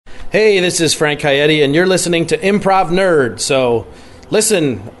Hey, this is Frank Caeti, and you're listening to Improv Nerd. So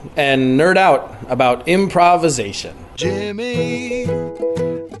listen and nerd out about improvisation. Jimmy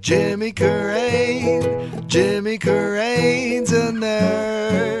Carrane's a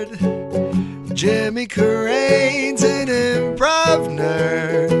nerd. Jimmy Carrane's an improv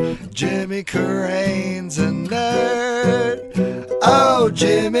nerd. Jimmy Carrane's a nerd. Oh,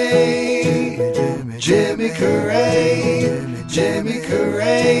 Jimmy Carrane. Jimmy Carrane's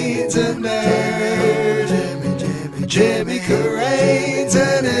a nerd. Jimmy Carrane's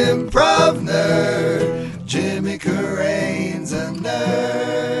an improv nerd. Jimmy Carrane's a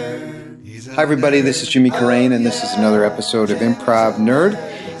nerd. Hi everybody, this is Jimmy Carrane, and this is another episode of Improv Nerd.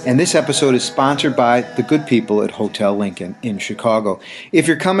 And this episode is sponsored by the good people at Hotel Lincoln in Chicago. If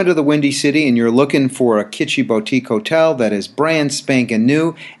you're coming to the Windy City and you're looking for a kitschy boutique hotel that is brand spanking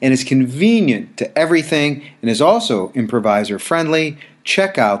new and is convenient to everything and is also improviser friendly,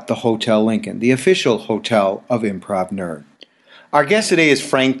 check out the Hotel Lincoln, the official hotel of Improv Nerd. Our guest today is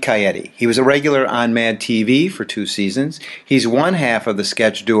Frank Caeti. He was a regular on Mad TV for 2 seasons. He's one half of the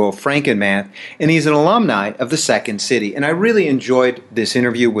sketch duo FrankenMatt, and he's an alumni of the Second City. And I really enjoyed this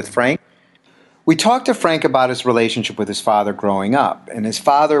interview with Frank. We talked to Frank about his relationship with his father growing up. And his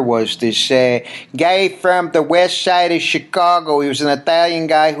father was this guy from the west side of Chicago. He was an Italian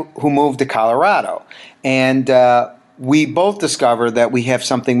guy who moved to Colorado. And we both discovered that we have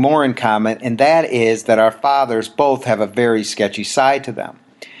something more in common, and that is that our fathers both have a very sketchy side to them.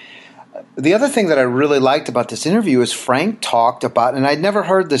 The other thing that I really liked about this interview is Frank talked about, and I'd never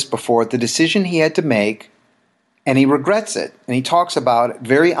heard this before, the decision he had to make, and he regrets it. And he talks about it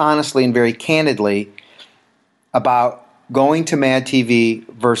very honestly and very candidly about going to Mad TV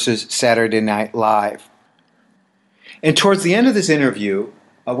versus Saturday Night Live. And towards the end of this interview,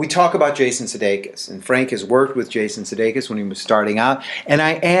 we talk about Jason Sudeikis, and Frank has worked with Jason Sudeikis when he was starting out, and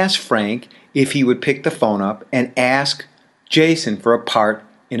I asked Frank if he would pick the phone up and ask Jason for a part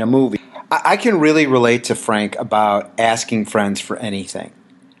in a movie. I can really relate to Frank about asking friends for anything.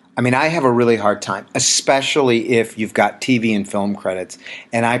 I mean, I have a really hard time, especially if you've got TV and film credits,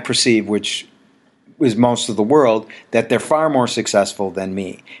 and I perceive, which is most of the world, that they're far more successful than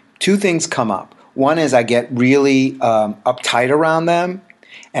me. 2 things come up. One is I get really uptight around them,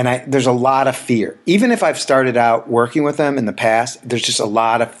 and there's a lot of fear. Even if I've started out working with them in the past, there's just a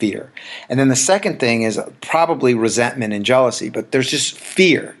lot of fear. And then the second thing is probably resentment and jealousy, but there's just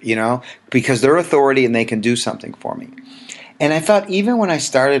fear, because they're authority and they can do something for me. And I thought even when I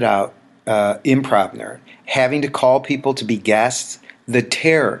started out Improv Nerd, having to call people to be guests, the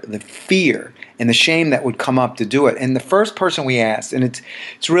terror, the fear, and the shame that would come up to do it. And the first person we asked, and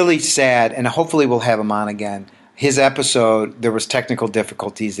it's really sad, and hopefully we'll have him on again, his episode, there was technical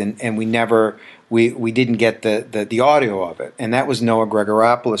difficulties, and we didn't get the audio of it. And that was Noah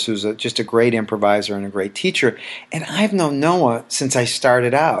Gregoropoulos, who's just a great improviser and a great teacher. And I've known Noah since I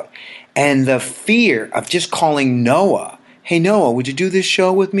started out. And the fear of just calling Noah, hey, Noah, would you do this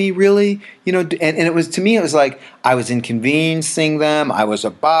show with me, really? And it was, to me, it was like I was inconveniencing them. I was a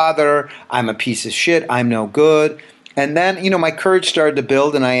bother. I'm a piece of shit. I'm no good. And then, my courage started to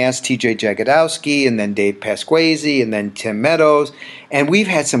build, and I asked TJ Jagodowski, and then Dave Pasquazi, and then Tim Meadows. And we've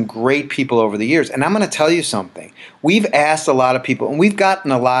had some great people over the years. And I'm going to tell you something. We've asked a lot of people, and we've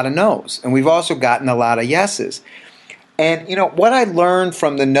gotten a lot of no's. And we've also gotten a lot of yeses. And, what I learned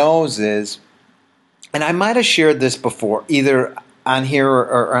from the no's is, and I might have shared this before, either on here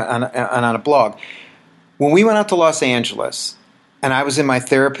or on a blog. When we went out to Los Angeles, and I was in my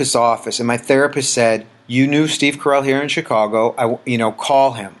therapist's office, and my therapist said, you knew Steve Carell here in Chicago.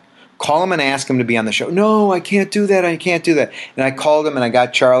 Call him. Call him and ask him to be on the show. No, I can't do that. I can't do that. And I called him, and I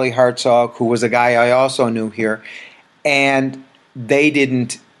got Charlie Hartzog, who was a guy I also knew here. And they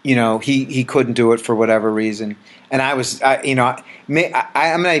didn't, he couldn't do it for whatever reason. And I'm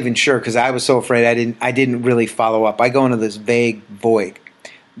not even sure because I was so afraid I didn't really follow up. I go into this vague void,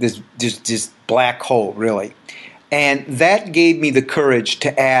 this just black hole, really. And that gave me the courage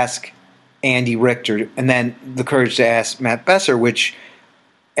to ask Andy Richter, and then the courage to ask Matt Besser,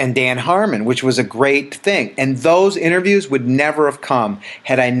 and Dan Harmon, which was a great thing. And those interviews would never have come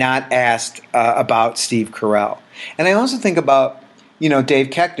had I not asked about Steve Carell. And I also think about,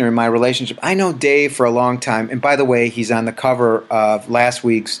 Dave Koechner in my relationship. I know Dave for a long time, and by the way, he's on the cover of last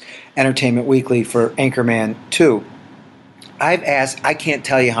week's Entertainment Weekly for Anchorman 2. I've asked, I can't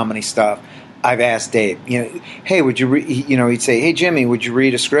tell you how many stuff I've asked Dave, hey, would you he'd say, hey, Jimmy, would you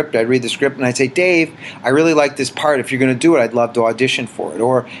read a script? I'd read the script, and I'd say, Dave, I really like this part. If you're going to do it, I'd love to audition for it.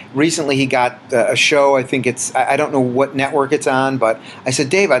 Or recently he got a show, I think I don't know what network it's on, but I said,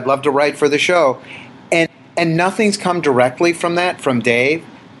 Dave, I'd love to write for the show. And nothing's come directly from that, from Dave.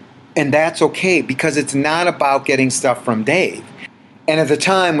 And that's okay, because it's not about getting stuff from Dave. And at the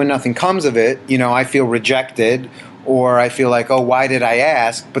time when nothing comes of it, I feel rejected, or I feel like, oh, why did I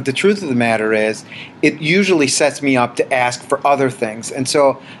ask? But the truth of the matter is, it usually sets me up to ask for other things. And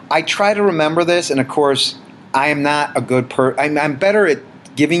so I try to remember this, and of course, I am not a good I'm better at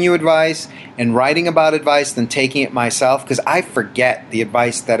giving you advice and writing about advice than taking it myself, because I forget the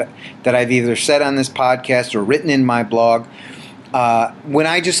advice that I've either said on this podcast or written in my blog. When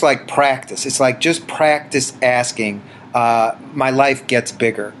I just practice, it's just practice asking, my life gets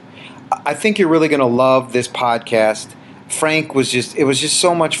bigger. I think you're really going to love this podcast. Frank it was just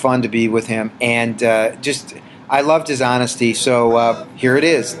so much fun to be with him, and I loved his honesty. So here it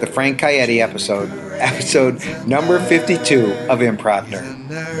is, the Frank Caeti episode number 52 of Improv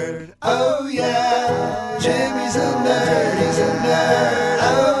Nerd. Oh yeah, Jimmy's a nerd, he's a nerd.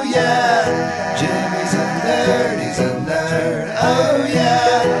 Oh yeah, Jimmy's a nerd, he's a nerd. Oh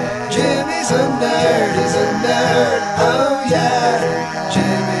yeah, Jimmy's a nerd, he's a nerd. Oh yeah,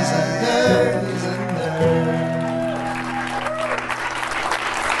 Jimmy's a nerd, he's a nerd.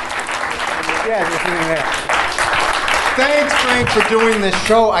 Yeah, just doing that. Thanks, Frank, for doing this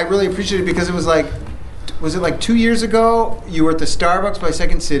show. I really appreciate it, because it was it 2 years ago? You were at the Starbucks by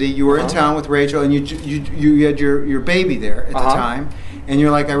Second City. You were in town with Rachel, and you had your baby there at the time. And you're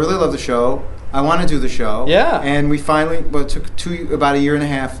like, I really love the show. I want to do the show. Yeah. And we finally, it took about a year and a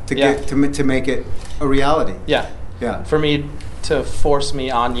half to get to make it a reality. Yeah. Yeah. For me to force me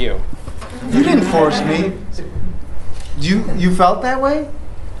on you. You didn't force me. You felt that way?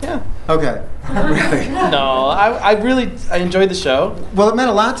 Yeah. Okay. Really? No, I really enjoyed the show. Well, it meant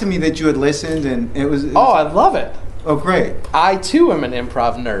a lot to me that you had listened, and it was I love it. Oh, great. I, too, am an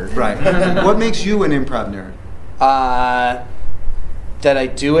improv nerd. Right. What makes you an improv nerd? That I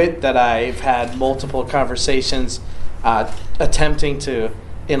do it, that I've had multiple conversations attempting to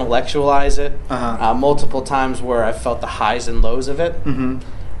intellectualize it, multiple times where I've felt the highs and lows of it,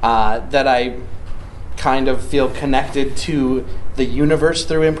 that I kind of feel connected to the universe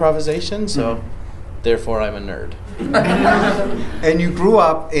through improvisation, so therefore I'm a nerd. And you grew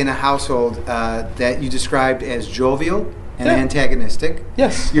up in a household that you described as jovial and antagonistic.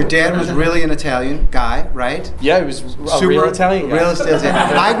 Yes. Your dad was really an Italian guy, right? Yeah, he was a real Italian guy. Real Italian.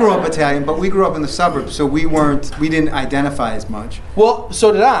 I grew up Italian, but we grew up in the suburbs, so we didn't identify as much. Well,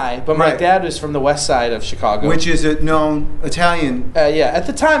 so did I, but my dad was from the west side of Chicago. Which is a known Italian. Yeah, at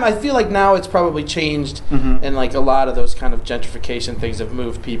the time, I feel like now it's probably changed, and a lot of those kind of gentrification things have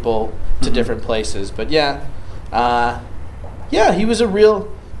moved people to different places. But he was a real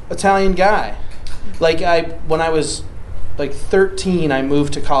Italian guy. When I was 13, I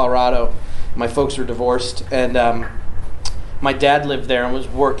moved to Colorado. My folks were divorced, and my dad lived there and was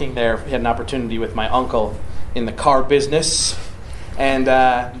working there. He had an opportunity with my uncle in the car business, and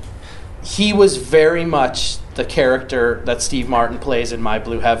he was very much the character that Steve Martin plays in My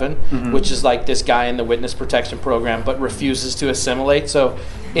Blue Heaven, which is this guy in the witness protection program but refuses to assimilate. So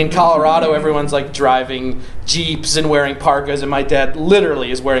in Colorado, everyone's driving Jeeps and wearing parkas, and my dad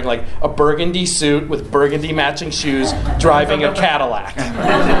literally is wearing a burgundy suit with burgundy matching shoes, driving a Cadillac.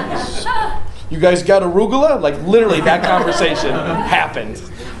 You guys got arugula? Literally, that conversation happened.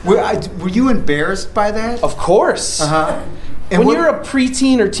 Were you embarrassed by that? Of course. When you're a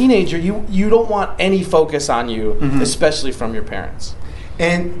preteen or teenager, you don't want any focus on you, especially from your parents.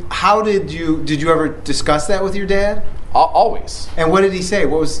 And how did you ever discuss that with your dad? Always. And what did he say?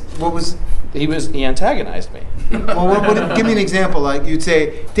 What was? He antagonized me. Well, give me an example. You'd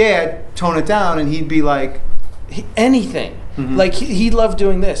say, "Dad, tone it down," and he'd be like, anything. He loved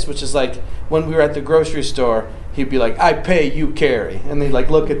doing this, which is when we were at the grocery store, he'd be like, "I pay, you carry," and they'd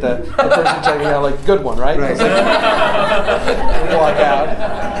look at the person checking out, good one, right? Right. Walk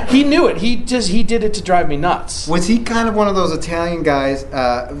out. He knew it. He did it to drive me nuts. Was he kind of one of those Italian guys?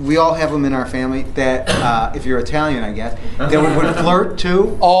 We all have them in our family that, if you're Italian, I guess, that would flirt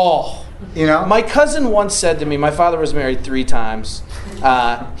too. Oh, my cousin once said to me. My father was married 3 times.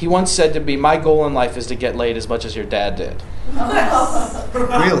 He once said to me, "My goal in life is to get laid as much as your dad did."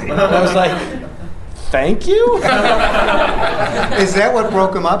 Really? And I was like, thank you? Is that what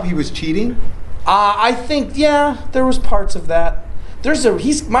broke him up? He was cheating? I think, there was parts of that.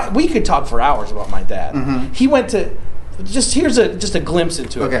 We could talk for hours about my dad. He went to, here's a glimpse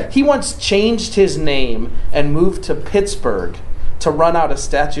into it. Okay. He once changed his name and moved to Pittsburgh to run out a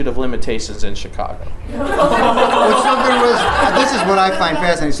statute of limitations in Chicago. This is what I find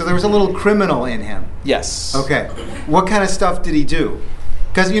fascinating. So there was a little criminal in him. Yes. Okay. What kind of stuff did he do?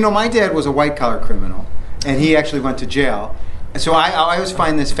 Because, my dad was a white-collar criminal, and he actually went to jail. So I always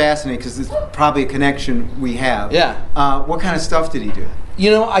find this fascinating because it's probably a connection we have. Yeah. What kind of stuff did he do?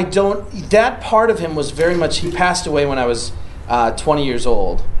 I don't. That part of him was very much. He passed away when I was 20 years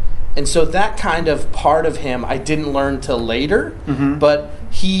old, and so that kind of part of him I didn't learn till later. But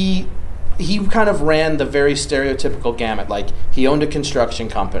he kind of ran the very stereotypical gamut. Like, he owned a construction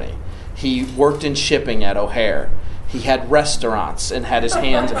company. He worked in shipping at O'Hare. He had restaurants and had his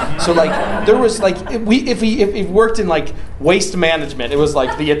hands. So like there was like if he worked in like waste management, it was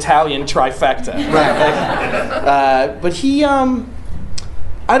like the Italian trifecta. Right. But he,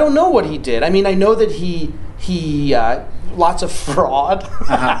 I don't know what he did. I mean, I know that he lots of fraud, but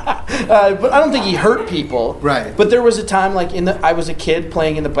I don't think he hurt people. Right. But there was a time like I was a kid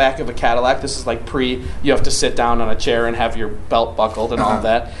playing in the back of a Cadillac. This is like you have to sit down on a chair and have your belt buckled and all of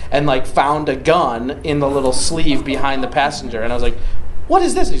that, and like found a gun in the little sleeve behind the passenger, and I was like, what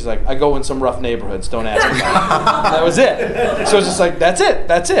is this? He's like, I go in some rough neighborhoods, don't ask me. That was it. So it's just like, that's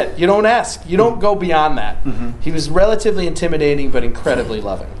it. You don't ask. You don't go beyond that. He was relatively intimidating, but incredibly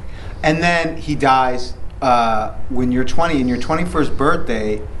loving. And then he dies when you're 20, and your 21st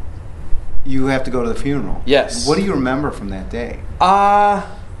birthday, you have to go to the funeral. Yes. What do you remember from that day?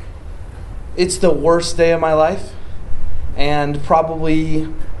 It's the worst day of my life, and probably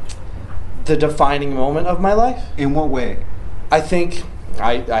the defining moment of my life. In what way? I think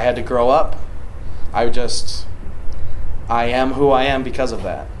I had to grow up. I am who I am because of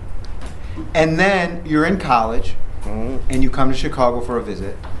that. And then you're in college, and you come to Chicago for a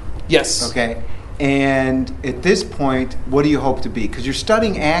visit. Yes. Okay. And at this point, what do you hope to be? Because you're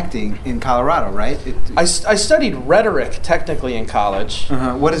studying acting in Colorado, right? I studied rhetoric technically in college.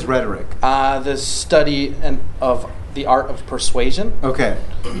 What is rhetoric? The study of the art of persuasion. Okay.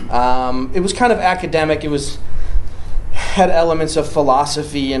 It was kind of academic. It had elements of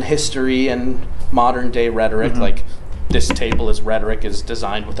philosophy and history and modern day rhetoric, like this table is rhetoric, is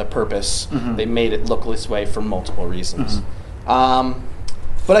designed with a purpose. They made it look this way for multiple reasons.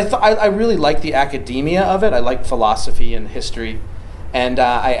 But I really liked the academia of it. I liked philosophy and history. And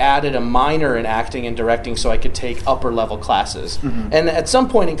I added a minor in acting and directing so I could take upper level classes. And at some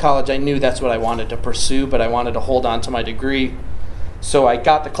point in college, I knew that's what I wanted to pursue, but I wanted to hold on to my degree. So I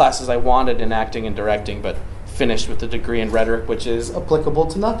got the classes I wanted in acting and directing, but finished with a degree in rhetoric, which is applicable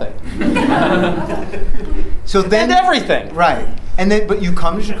to nothing. So then, and everything. Right. And then, but you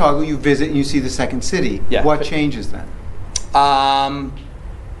come to Chicago, you visit, and you see the second city. Yeah. What changes then?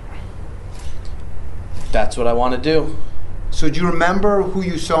 That's what I want to do. So do you remember who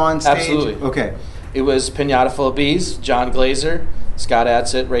you saw on stage? Absolutely. Okay. It was Pinata Full of Bees, John Glazer, Scott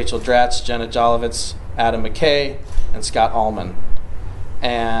Adsit, Rachel Dratz, Jenna Jolovitz, Adam McKay, and Scott Allman.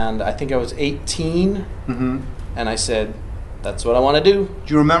 And I think I was 18, and I said, that's what I want to do.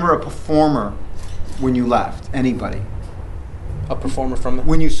 Do you remember a performer when you left? Anybody? A performer from the...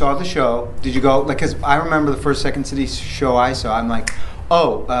 When you saw the show, did you go, like, because I remember the first Second City show I saw, I'm like,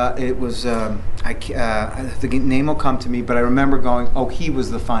 it was, the name will come to me, but I remember going, he was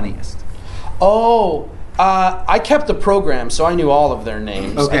the funniest. I kept the program, so I knew all of their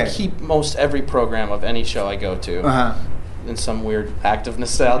names. Okay. I keep most every program of any show I go to. In some weird act of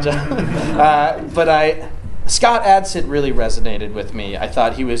nostalgia. But Scott Adsit really resonated with me. I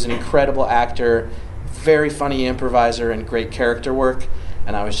thought he was an incredible actor, very funny improviser, and great character work.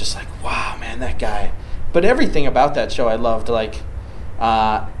 And I was just like, wow, man, that guy. But everything about that show I loved. Like,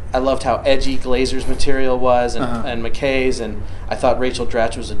 I loved how edgy Glazer's material was and McKay's, and I thought Rachel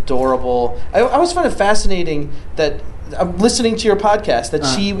Dratch was adorable. I always found it fascinating that I'm listening to your podcast that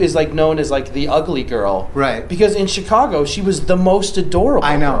she is like known as like the ugly girl, right? Because in Chicago she was the most adorable.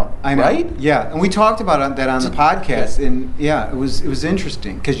 I know, right? Yeah, and we talked about that on the podcast, and it was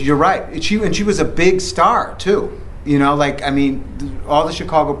interesting because you're right. She was a big star too. You know, like, I mean, all the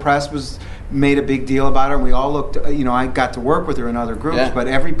Chicago press made a big deal about her, and we all looked. I got to work with her in other groups, but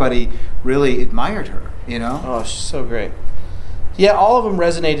everybody really admired her. You know? Oh, she's so great. Yeah, all of them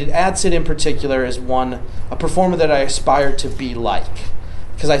resonated. Adsit in particular is a performer that I aspired to be like,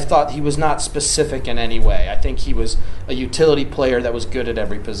 because I thought he was not specific in any way. I think he was a utility player that was good at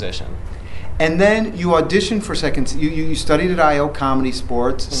every position. And then you auditioned for Second City. You studied at I.O. Comedy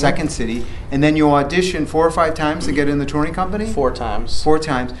Sports, Second City, and then you auditioned 4 or 5 times to get in the touring company? 4 times. 4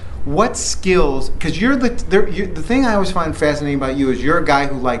 times. What skills? Because the thing I always find fascinating about you is you're a guy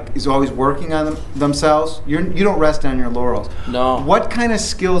who is always working on themselves. You don't rest on your laurels. No. What kind of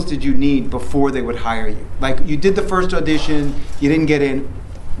skills did you need before they would hire you? Like, you did the first audition, you didn't get in.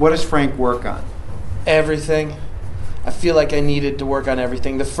 What does Frank work on? Everything. I feel like I needed to work on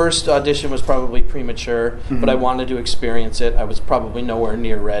everything. The first audition was probably premature, but I wanted to experience it. I was probably nowhere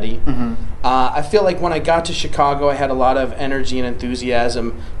near ready. I feel like when I got to Chicago, I had a lot of energy and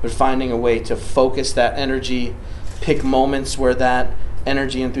enthusiasm, but finding a way to focus that energy, pick moments where that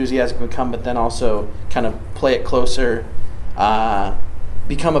energy, enthusiasm can come, but then also kind of play it closer,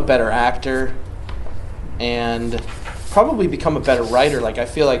 become a better actor, and probably become a better writer. Like, I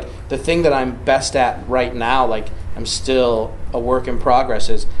feel like the thing that I'm best at right now, like I'm still a work in progress,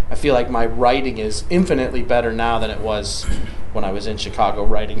 is I feel like my writing is infinitely better now than it was when I was in Chicago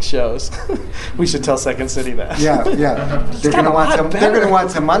writing shows. We should tell Second City that. Yeah. They're going to want some. They're going to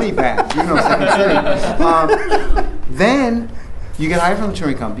want some money back. You know, Second City. Then you get hired from the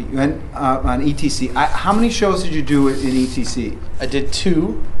touring company. You went on ETC. How many shows did you do in ETC? I did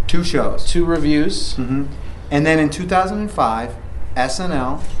 2 shows. 2 reviews. Mm-hmm. And then in 2005,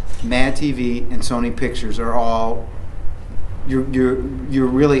 SNL, Mad TV, and Sony Pictures are all. You're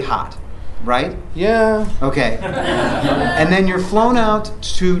really hot, right? Yeah. Okay. And then you're flown out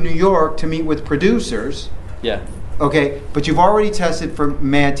to New York to meet with producers. Yeah. Okay, but you've already tested for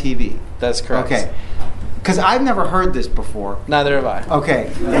Mad TV. That's correct. Okay. Because I've never heard this before. Neither have I. Okay.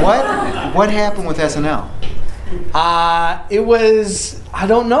 What happened with SNL? It was, I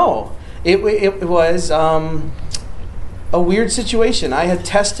don't know. It was a weird situation. I had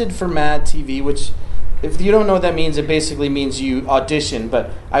tested for Mad TV, which, if you don't know what that means, it basically means you audition, but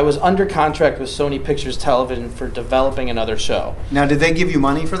I was under contract with Sony Pictures Television for developing another show. Now, did they give you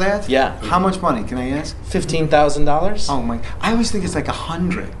money for that? Yeah. How much money, can I ask? $15,000. Oh my, I always think it's like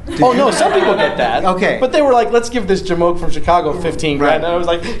 100. Oh no, some people get that. Okay. But they were like, let's give this Jamoke from Chicago 15 grand. Right. And I was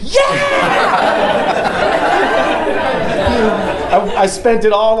like, yeah! I spent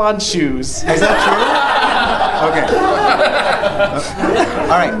it all on shoes. Is that true? Okay.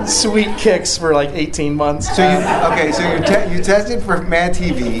 All right. Sweet kicks for like 18 months. So you tested for Mad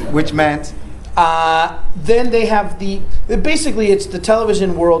TV, which meant then they have basically it's the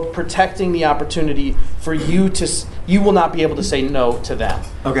television world protecting the opportunity for you will not be able to say no to them.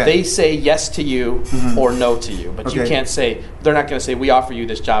 Okay. They say yes to you or no to you, but you can't say, they're not going to say, we offer you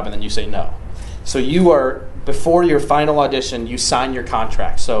this job, and then you say no. So you are, before your final audition, you sign your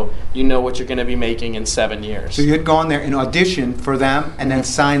contract, so you know what you're going to be making in 7 years. So you had gone there and auditioned for them and then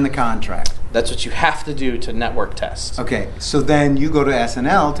signed the contract. That's what you have to do to network test. Okay, so then you go to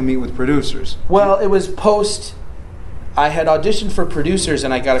SNL to meet with producers. Well, it was post. I had auditioned for producers,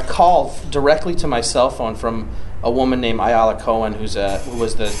 and I got a call directly to my cell phone from a woman named Ayala Cohen, who was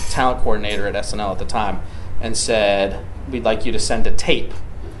the talent coordinator at SNL at the time, and said, "We'd like you to send a tape."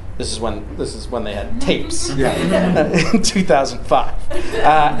 This is when they had tapes. Yeah. In 2005,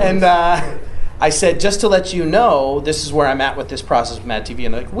 and I said, "Just to let you know, this is where I'm at with this process with Mad TV."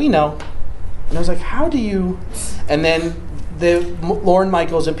 And they're like, "We know." And I was like, "How do you?" And then Lorne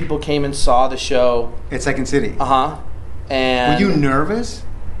Michaels and people came and saw the show At Second City. And were you nervous?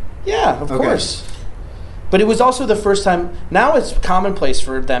 Yeah, of course. But it was also the first time. Now it's commonplace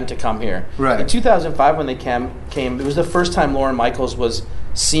for them to come here. Right. In 2005, when they came, it was the first time Lorne Michaels was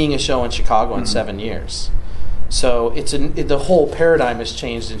seeing a show in Chicago in 7 years. So the whole paradigm has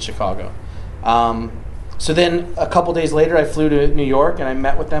changed in Chicago. So then a couple days later, I flew to New York and I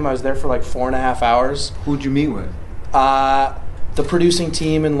met with them. I was there for like 4.5 hours. Who'd you meet with? The producing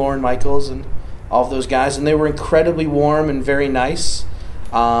team and Lorne Michaels and all of those guys, and they were incredibly warm and very nice.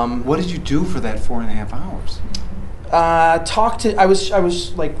 What did you do for that 4.5 hours? I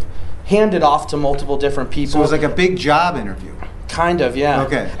was like handed off to multiple different people. So it was like a big job interview. Kind of, yeah.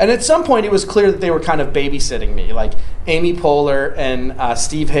 Okay. And at some point, it was clear that they were kind of babysitting me, like Amy Poehler and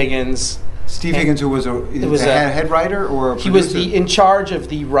Steve Higgins. Steve Higgins, who was a head writer or a producer? He was in charge of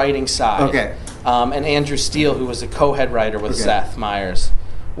the writing side. Okay. And Andrew Steele, who was a co-head writer with Seth Meyers.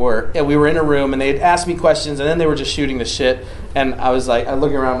 We were in a room and they'd ask me questions and then they were just shooting the shit. And I was like,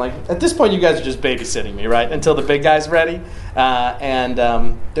 looking around like, at this point you guys are just babysitting me, right? Until the big guy's ready. And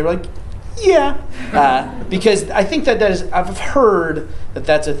they were like, yeah. Because I think I've heard that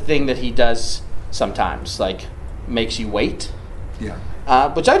that's a thing that he does sometimes, like makes you wait. Yeah.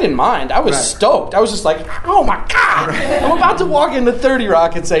 Which I didn't mind. I was stoked. I was just like, oh my God. I'm about to walk into 30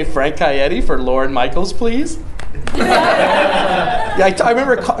 Rock and say, Frank Caeti for Lorne Michaels, please. I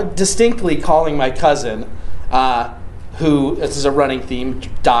remember distinctly calling my cousin, who, this is a running theme,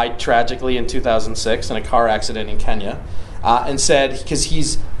 died tragically in 2006 in a car accident in Kenya, and said, because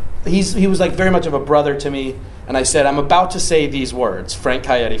he was like very much of a brother to me, and I said, I'm about to say these words, Frank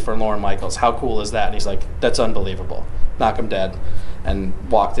Caeti for Lorne Michaels. How cool is that? And he's like, that's unbelievable. Knock him dead. And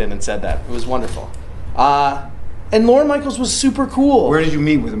walked in and said that. It was wonderful. And Lorne Michaels was super cool. Where did you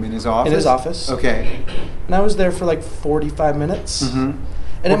meet with him? In his office? In his office. Okay. And I was there for like 45 minutes. Mm-hmm.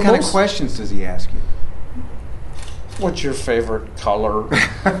 And what kind of questions does he ask you? What's your favorite color?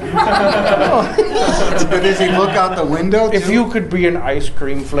 Does he look out the window too? If you could be an ice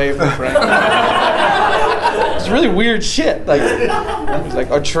cream flavor, Frank. really weird shit. Like, he's like,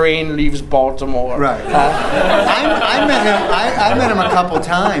 a train leaves Baltimore. Right. I met him a couple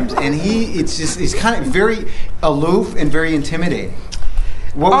times, and he's kind of very aloof and very intimidating.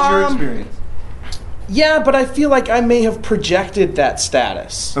 What was your experience? Yeah, but I feel like I may have projected that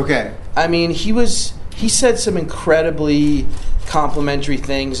status. Okay. I mean, he said some incredibly complimentary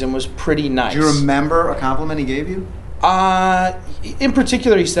things and was pretty nice. Do you remember a compliment he gave you? In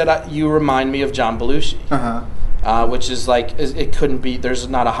particular, he said, you remind me of John Belushi. Which is like, it couldn't be, there's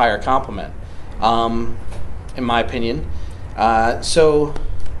not a higher compliment, in my opinion. So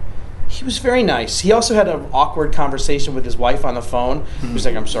he was very nice. He also had an awkward conversation with his wife on the phone. He was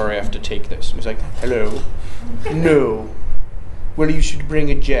like, I'm sorry, I have to take this. He was like, hello? No. Well, you should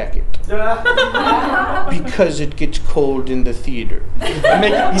bring a jacket. Because it gets cold in the theater.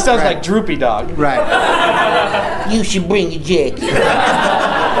 He sounds like Droopy Dog. Right. You should bring a jacket.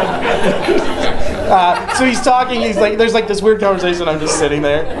 So he's talking, he's like, there's like this weird conversation, I'm just sitting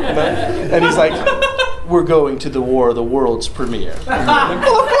there, and he's like, we're going to the War of the Worlds premiere. I'm like,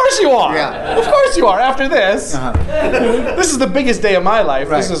 well, of course you are. Yeah. Of course you are. After this, this is the biggest day of my life.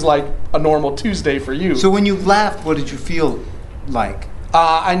 Right. This is like a normal Tuesday for you. So when you left, what did you feel like?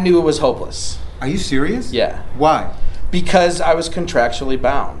 I knew it was hopeless. Are you serious? Yeah. Why? Because I was contractually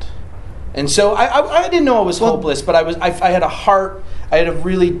bound. And so I didn't know it was hopeless, but I had a heart. I had a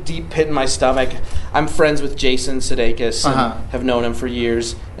really deep pit in my stomach. I'm friends with Jason Sudeikis and have known him for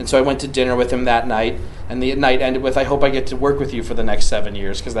years. And so I went to dinner with him that night, and the night ended with, I hope I get to work with you for the next 7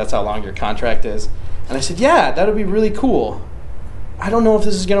 years, because that's how long your contract is. And I said, yeah, that would be really cool. I don't know if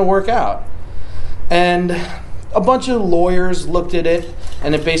this is going to work out. And a bunch of lawyers looked at it,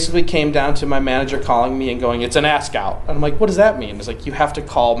 and it basically came down to my manager calling me and going, it's an ask out. And I'm like, what does that mean? It's like, you have to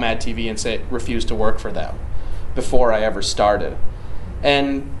call Mad TV and say, refuse to work for them before I ever started.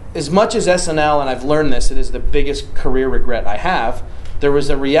 And as much as SNL, and I've learned this, it is the biggest career regret I have, there was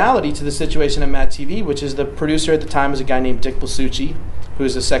a reality to the situation at Mad TV, which is the producer at the time was a guy named Dick Blasucci,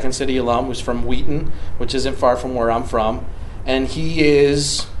 who's a Second City alum, who's from Wheaton, which isn't far from where I'm from. And he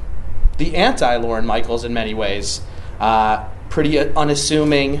is the anti-Lorne Michaels in many ways. Pretty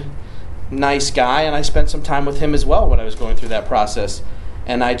unassuming, nice guy, and I spent some time with him as well when I was going through that process.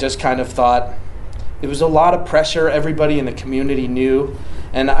 And I just kind of thought, it was a lot of pressure. Everybody in the community knew.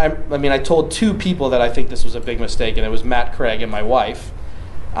 And I told two people that I think this was a big mistake, and it was Matt Craig and my wife.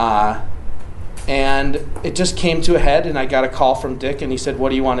 And it just came to a head, and I got a call from Dick, and he said, what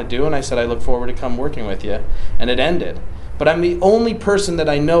do you want to do? And I said, I look forward to come working with you. And it ended. But I'm the only person that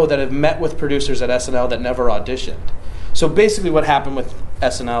I know that have met with producers at SNL that never auditioned. So basically what happened with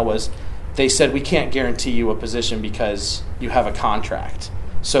SNL was they said, we can't guarantee you a position because you have a contract.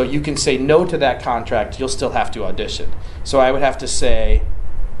 So you can say no to that contract, you'll still have to audition. So I would have to say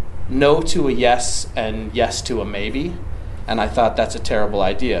no to a yes and yes to a maybe. And I thought that's a terrible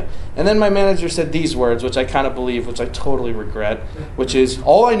idea. And then my manager said these words, which I kind of believe, which I totally regret, which is,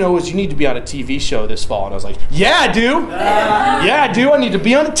 all I know is you need to be on a TV show this fall. And I was like, yeah, I do. Yeah, I do. I need to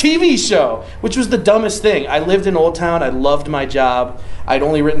be on a TV show, which was the dumbest thing. I lived in Old Town. I loved my job. I'd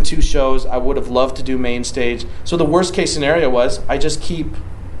only written 2 shows. I would have loved to do main stage. So the worst case scenario was I just keep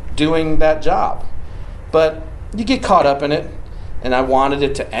doing that job. But you get caught up in it. And I wanted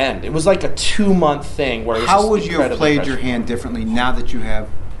it to end. It was like a 2-month thing where it was How just would you have played your hand differently now that you have?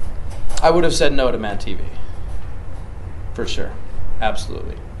 I would have said no to Mad TV. For sure.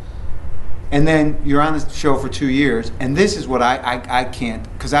 Absolutely. And then you're on the show for 2 years, and this is what I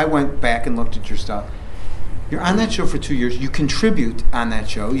can't, because I went back and looked at your stuff. You're on that show for 2 years, you contribute on that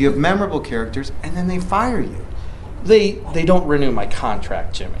show, you have memorable characters, and then they fire you. They don't renew my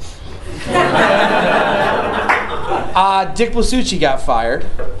contract, Jimmy. Dick Blasucci got fired,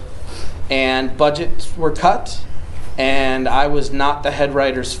 and budgets were cut, and I was not the head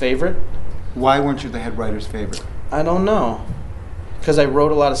writer's favorite. Why weren't you the head writer's favorite? I don't know. Because I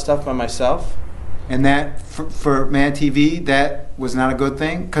wrote a lot of stuff by myself. And that, for Mad TV, that was not a good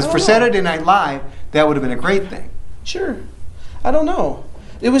thing? Because for Saturday Night Live, that would have been a great thing. Sure. I don't know.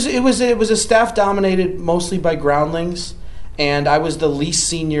 It was a staff dominated mostly by groundlings, and I was the least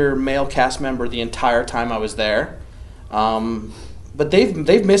senior male cast member the entire time I was there. But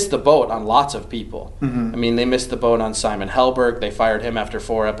they've missed the boat on lots of people. Mm-hmm. I mean, they missed the boat on Simon Helberg. They fired him after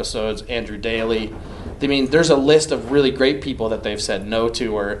 4 episodes. Andrew Daly. I mean, there's a list of really great people that they've said no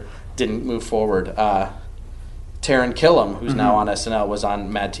to or didn't move forward. Taran Killam, who's now on SNL, was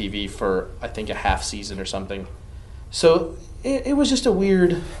on Mad TV for, I think, a half season or something. So it was just a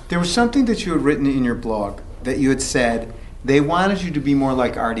weird... There was something that you had written in your blog that you had said... They wanted you to be more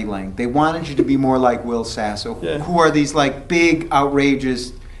like Artie Lang. They wanted you to be more like Will Sasso, who are these like big,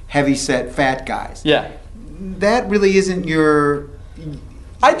 outrageous, heavy-set, fat guys. Yeah. that really isn't your.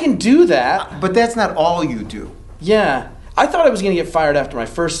 I can do that, but that's not all you do. Yeah, I thought I was going to get fired after my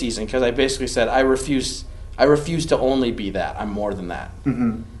first season because I basically said I refuse to only be that. I'm more than that.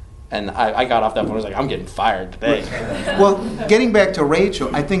 Mm-hmm. And I got off that one. I was like, I'm getting fired today. Well, getting back to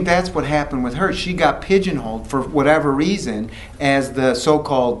Rachel, I think that's what happened with her. She got pigeonholed for whatever reason as the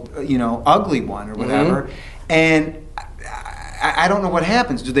so-called, ugly one or whatever. Mm-hmm. And I don't know what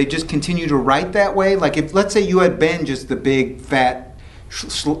happens. Do they just continue to write that way? Like if, let's say you had been just the big, fat,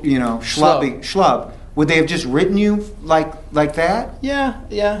 schlub, would they have just written you like that?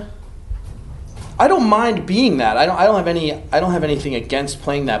 Yeah. I don't mind being that. I don't have anything against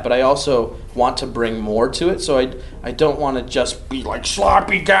playing that, but I also want to bring more to it. So I don't want to just be like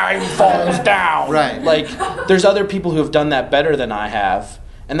sloppy guy who falls down. Right. Like there's other people who have done that better than I have,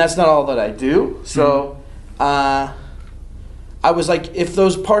 and that's not all that I do. So I was like, if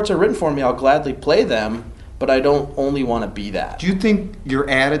those parts are written for me, I'll gladly play them, but I don't only want to be that. Do you think your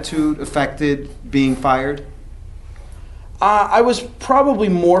attitude affected being fired? I was probably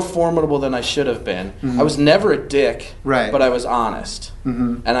more formidable than I should have been. Mm-hmm. I was never a dick, right, but I was honest.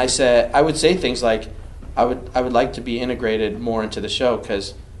 Mm-hmm. And I would say things like, I would like to be integrated more into the show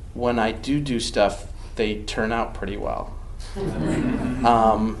because when I do stuff, they turn out pretty well.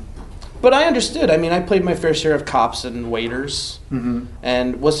 But I understood. I mean, I played my fair share of cops and waiters, mm-hmm,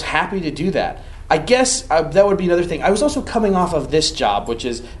 and was happy to do that. I guess that would be another thing. I was also coming off of this job, which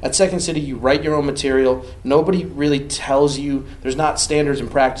is at Second City, you write your own material. Nobody really tells you. There's not standards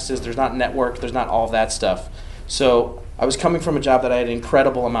and practices. There's not network. There's not all of that stuff. So I was coming from a job that I had an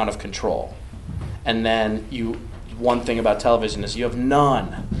incredible amount of control. And then one thing about television is you have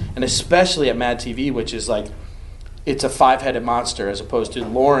none. And especially at Mad TV, which is like, it's a 5-headed monster as opposed to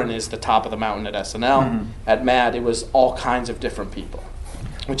Lauren is the top of the mountain at SNL. Mm-hmm. At Mad, it was all kinds of different people,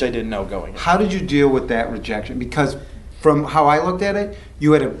 which I didn't know going in. How did you deal with that rejection? Because from how I looked at it,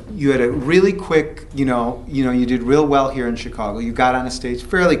 you had a really quick, you did real well here in Chicago. You got on a stage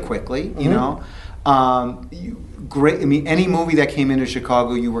fairly quickly, Mm-hmm. Great. I mean, any movie that came into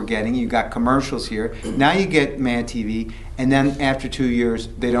Chicago, you were getting. You got commercials here. Now you get Mad TV, and then after 2 years,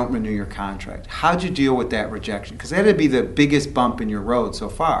 they don't renew your contract. How'd you deal with that rejection? Because that'd be the biggest bump in your road so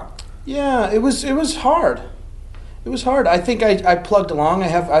far. Yeah, it was hard. It was hard. I think I plugged along. I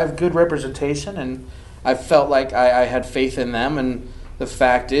have good representation, and I felt like I had faith in them. And the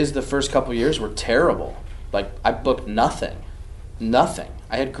fact is, the first couple years were terrible. Like, I booked nothing.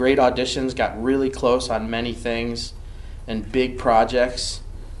 I had great auditions, got really close on many things and big projects,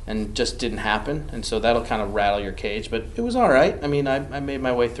 and just didn't happen. And so that'll kind of rattle your cage. But it was all right. I mean, I made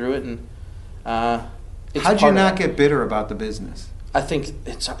my way through it. And how'd you not get bitter about the business? I think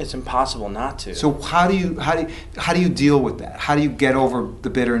it's impossible not to. So how do you deal with that? How do you get over the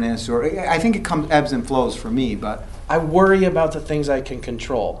bitterness? Or I think it comes ebbs and flows for me, but I worry about the things I can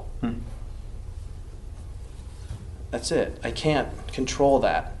control. That's it. I can't control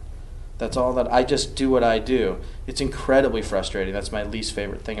that. That's all that. I just do what I do. It's incredibly frustrating. That's my least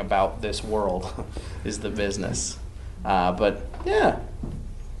favorite thing about this world, is the business. But yeah.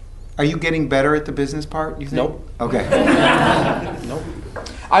 Are you getting better at the business part, you think? Nope. Okay. Nope.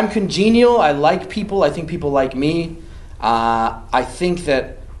 I'm congenial. I like people. I think people like me. I think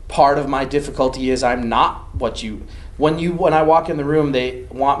that part of my difficulty is I'm not what you... When I walk in the room, they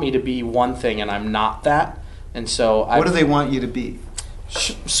want me to be one thing, and I'm not that. And so what do they want you to be?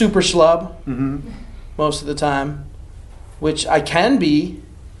 Super schlub, mm-hmm, most of the time, which I can be,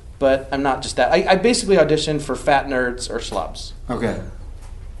 but I'm not just that. I basically audition for fat nerds or schlubs. Okay.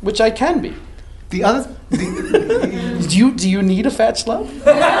 Which I can be. Do you need a fat schlub?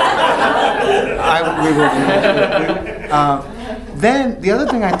 Then the other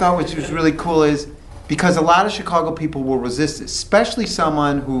thing I thought which was really cool is because a lot of Chicago people will resist this, especially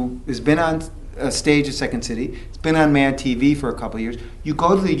someone who has been on a stage at Second City, it's been on Mad TV for a couple of years. You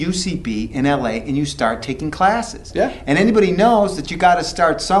go to the UCB in LA and you start taking classes. Yeah. And anybody knows that you got to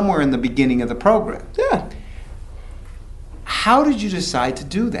start somewhere in the beginning of the program. Yeah. How did you decide to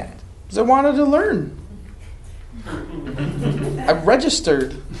do that? Because I wanted to learn. I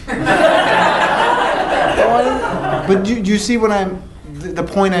registered. But do you see what the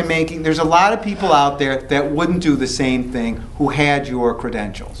point I'm making? There's a lot of people out there that wouldn't do the same thing who had your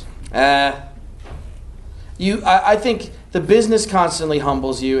credentials. I think the business constantly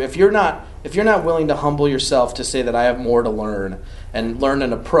humbles you. If you're not willing to humble yourself to say that I have more to learn and learn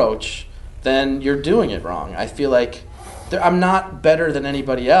an approach, then you're doing it wrong. I feel like I'm not better than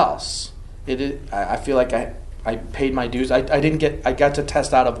anybody else. I feel like I paid my dues. I got to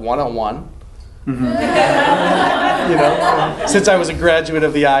test out of 101. Mm-hmm. You know, since I was a graduate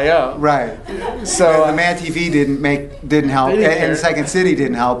of the IO. Right. So the Mad TV didn't help, and Second City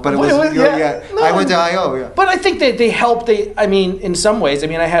didn't help, but it was No, I went to IO. Yeah. But I think they helped. I mean, in some ways, I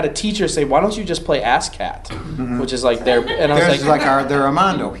mean, I had a teacher say, "Why don't you just play ASCAT?" Which is like their, and I was There's like their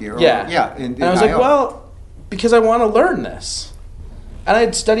Armando here. Yeah. In and I was IO. like, well, because I want to learn this. And I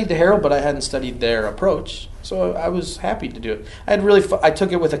had studied the Herald, but I hadn't studied their approach. So I was happy to do it. I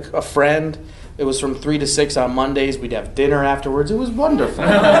took it with a friend. It was from 3 to 6 on Mondays. We'd have dinner afterwards. It was wonderful.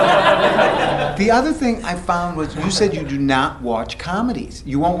 The other thing I found was you said you do not watch comedies.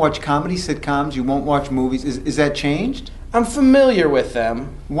 You won't watch comedy sitcoms. You won't watch movies. Is that changed? I'm familiar with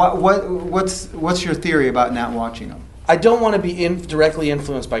them. What's your theory about not watching them? I don't want to be directly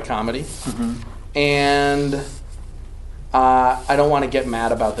influenced by comedy. And I don't want to get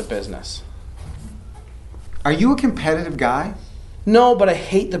mad about the business. Are you a competitive guy? No, but I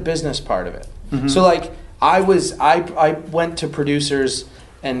hate the business part of it. So like I went to producers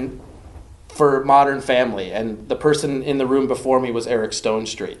and for Modern Family, and the person in the room before me was Eric Stone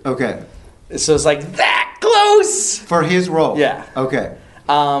Street. Okay. So it's like that close For his role. Yeah. Okay.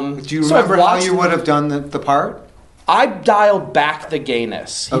 Do you remember how you would have done the part? I dialed back the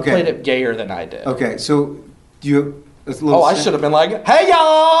gayness. He played it gayer than I did. Okay, so you. I should have been like, "Hey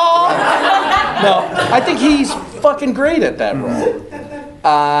y'all!" No, I think he's fucking great at that role.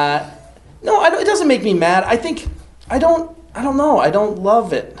 No, it doesn't make me mad. I think I don't know. I don't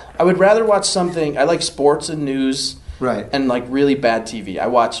love it. I would rather watch something. I like sports and news, right? And like really bad TV.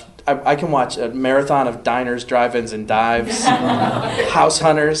 I can watch a marathon of diners, drive-ins, and dives. House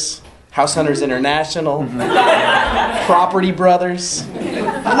Hunters International, Property Brothers.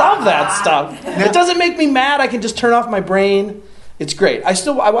 Love that stuff. It doesn't make me mad. I can just turn off my brain. It's great. I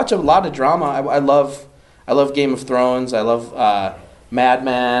watch a lot of drama. I love Game of Thrones. I love Mad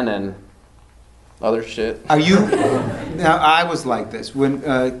Men and other shit. Are you? Now I was like this when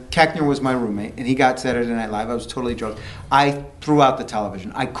Keckner was my roommate and he got Saturday Night Live. I was totally drunk. I threw out the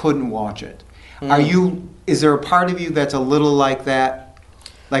television. I couldn't watch it. Are you? Is there a part of you that's a little like that?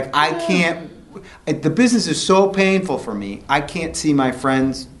 Like I can't. The business is so painful for me. I can't see my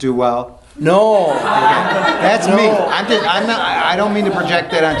friends do well. No, that's me. I'm not. I don't mean to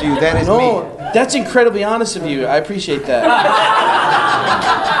project that onto you. That is me. No, that's incredibly honest of you. I appreciate that.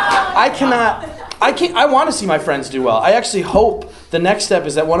 I want to see my friends do well. I actually hope the next step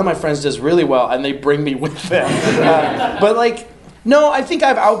is that one of my friends does really well and they bring me with them. But like, no, I think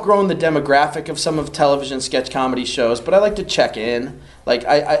I've outgrown the demographic of some of television sketch comedy shows, but I like to check in. Like,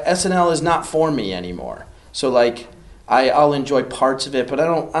 SNL is not for me anymore. So like, I'll enjoy parts of it, but I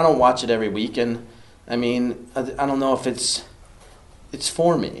don't watch it every week. And I mean, I don't know if it's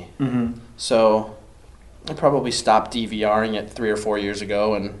for me. So I probably stopped DVRing it 3 or 4 years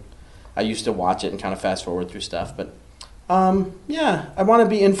ago, and I used to watch it and kind of fast forward through stuff. But yeah, I want to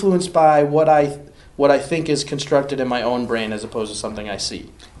be influenced by what I think is constructed in my own brain as opposed to something I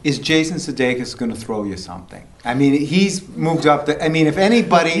see. Is Jason Sudeikis going to throw you something? I mean, he's moved up. If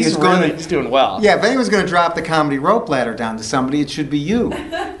anybody he's doing well. Yeah, if anyone's going to drop the comedy rope ladder down to somebody, it should be you.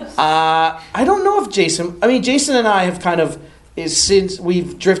 I don't know if Jason. I mean, Jason and I have kind of since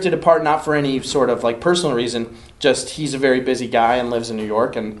we've drifted apart, not for any sort of like personal reason. Just he's a very busy guy and lives in New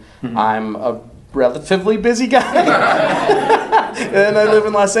York, and I'm a relatively busy guy. And I live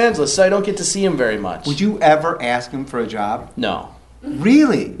in Los Angeles, so I don't get to see him very much. Would you ever ask him for a job? No.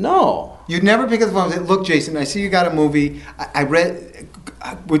 Really? No. You'd never pick up the phone and say, "Look, Jason, I see you got a movie. I read.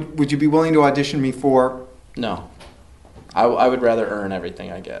 Would you be willing to audition me for?" No. I would rather earn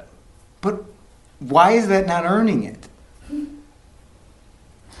everything I get. But why is that not earning it?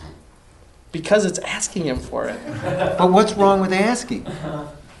 Because it's asking him for it. But what's wrong with asking?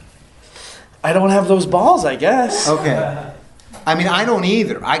 I don't have those balls, I guess. Okay. I mean, I don't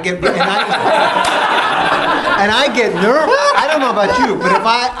either. I get nervous. I don't know about you, but if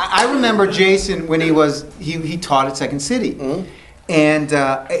I remember Jason when he taught at Second City. And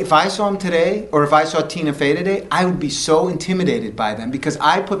if I saw him today, or if I saw Tina Fey today, I would be so intimidated by them because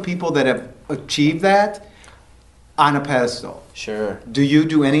I put people that have achieved that on a pedestal. Sure. Do you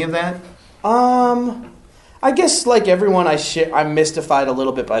do any of that? I guess like everyone, I'm mystified a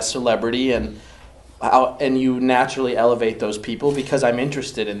little bit by celebrity and you naturally elevate those people because I'm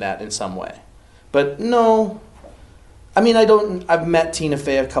interested in that in some way. But no, I mean I've met Tina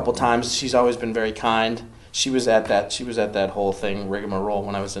Fey a couple times. She's always been very kind. She was at that whole thing rigmarole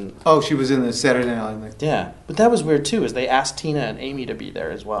when I was in. Oh, she was in the Saturday Night Live. Yeah, but that was weird too. Is they asked Tina and Amy to be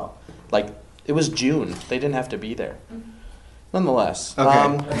there as well. Like it was June. They didn't have to be there. nonetheless. Okay.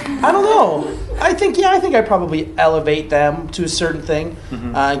 I don't know. I think I probably elevate them to a certain thing.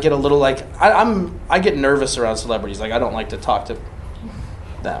 Get a little like I get nervous around celebrities. Like I don't like to talk to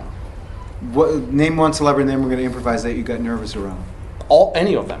them. Name one celebrity, and then we're going to improvise that you got nervous around.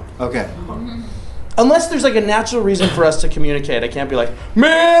 Any of them. Okay. Unless there's like a natural reason for us to communicate. I can't be like,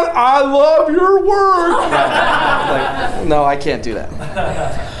 man, I love your work. Like, no, I can't do that.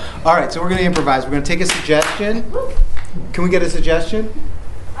 All right, so we're going to improvise. We're going to take a suggestion. Can we get a suggestion?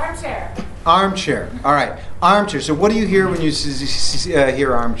 Armchair. Armchair. All right, armchair. So what do you hear when you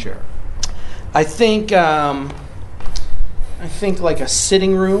hear armchair? I think like a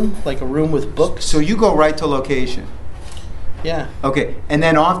sitting room, like a room with books. So you go right to location. Yeah, Okay, and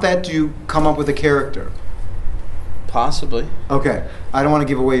then off that, do you come up with a character? possibly. Okay, I don't want to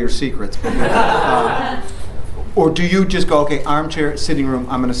give away your secrets. But, or do you just go, okay, armchair, sitting room,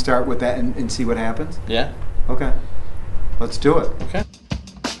 I'm going to start with that and see what happens? Yeah. Okay, let's do it. Okay.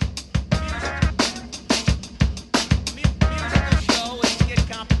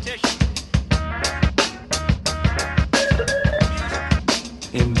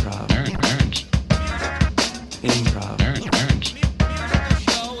 Improv. Nerds. Improv. Nerds.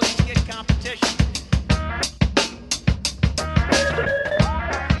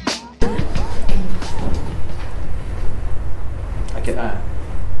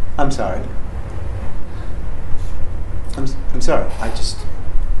 I'm sorry. I'm sorry.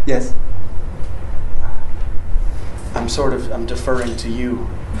 Yes. I'm deferring to you.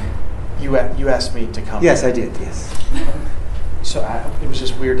 You asked me to come. Yes, I did. Yes. So it was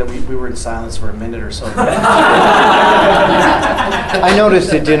just weird that we were in silence for a minute or so. I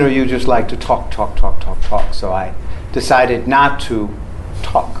noticed at dinner you just like to talk. So I decided not to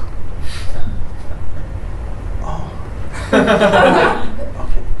talk. Oh.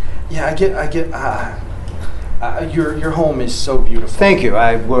 Okay. Yeah, I get. Your home is so beautiful. Thank you.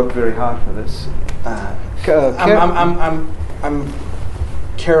 I worked very hard for this. I'm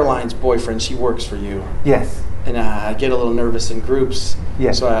Caroline's boyfriend. She works for you. Yes. And I get a little nervous in groups.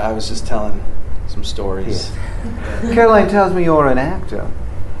 Yes. So I was just telling some stories. Yes. Caroline tells me you're an actor.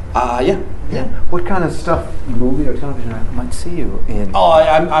 Yeah. What kind of stuff, movie or television, I might see you in? Oh,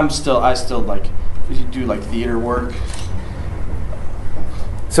 I still like do like theater work.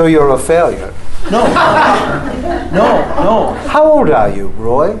 So you're a failure. No. No. How old are you,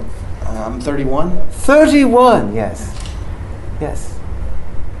 Roy? I'm 31. 31. Yes.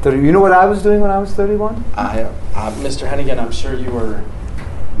 30. You know what I was doing when I was 31? Mr. Hennigan, I'm sure you were.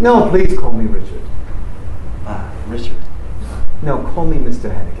 No, please call me Richard. Richard. No, call me Mr.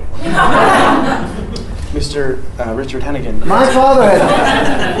 Hennigan. Mr. Richard Hennigan. My father had.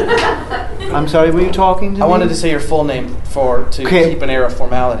 I'm sorry, were you talking to me? I wanted to say your full name to keep an air of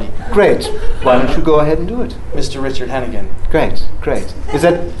formality. Great. Why don't you go ahead and do it? Mr. Richard Hennigan. Great. Is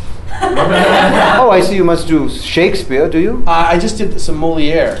that... Oh, I see you must do Shakespeare, do you? I just did some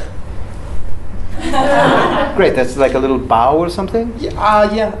Moliere. Great, that's like a little bow or something?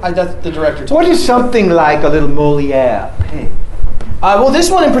 Yeah, that's the director told What me. is something like a little Moliere pay? Well, this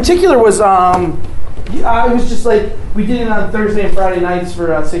one in particular was, it was just like, we did it on Thursday and Friday nights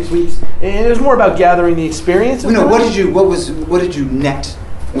for 6 weeks. And it was more about gathering the experience. No, what did you net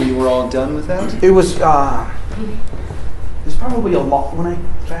when you were all done with that? It was, there's probably a lot when I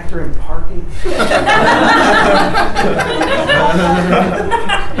factor in parking.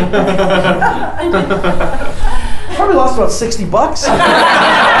 Probably lost about $60.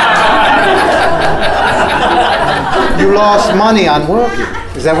 You lost money on working.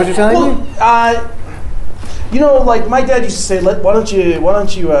 Is that what you're telling me? Like my dad used to say,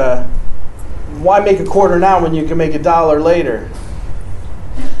 why make a quarter now when you can make $1 later?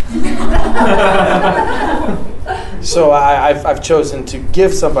 So I've chosen to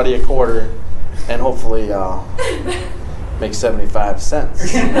give somebody a quarter, and hopefully I'll make 75 cents.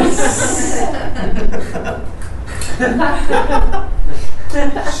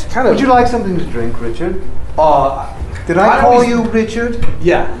 Would you like something to drink, Richard? Did I call you Richard?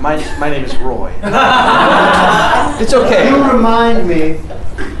 Yeah, my name is Roy. It's okay. You remind me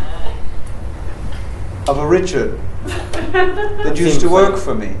of a Richard that used to work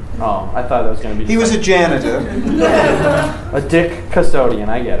for me. Oh, I thought that was going to be... He was a janitor. a dick custodian,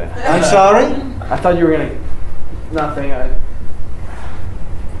 I get it. I'm sorry? I thought you were going to... Nothing.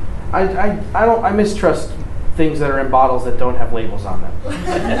 I mistrust things that are in bottles that don't have labels on them.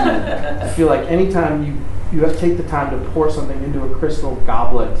 I feel like anytime you have to take the time to pour something into a crystal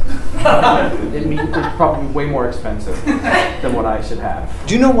goblet, it's probably way more expensive than what I should have.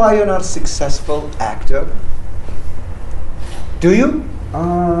 Do you know why you're not a successful actor? Do you?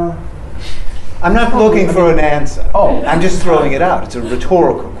 I'm not looking for an answer. Oh. I'm just throwing it out. It's a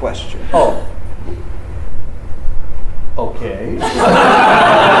rhetorical question. Oh. Okay.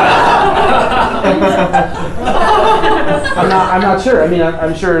 I'm not sure. I mean,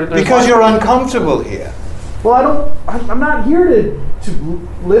 I'm sure. Because you're uncomfortable here. Well, I'm not here to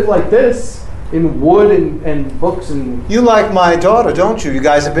live like this in wood and books and. You like my daughter, don't you? You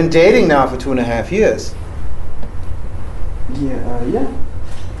guys have been dating now for 2.5 years. Yeah. Yeah.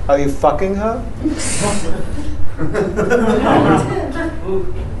 Are you fucking her?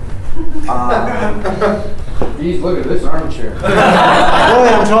 Geez, look at this armchair. Boy,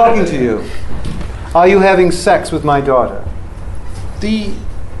 I'm talking to you. Are you having sex with my daughter? The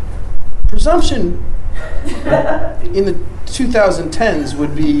presumption in the 2010s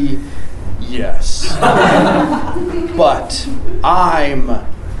would be yes. But I'm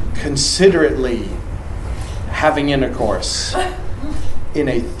considerately having intercourse in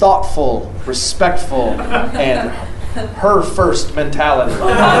a thoughtful, respectful, and her first mentality.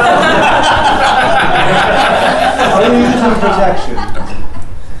 Are you using protection?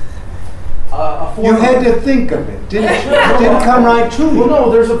 You had to think of it, didn't you? It didn't come right to you. Well,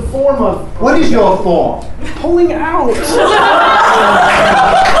 no, there's a form of What is your form? pulling out.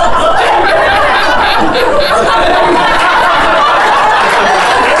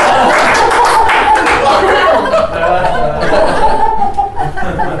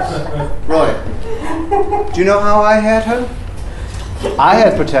 Roy, do you know how I had her? I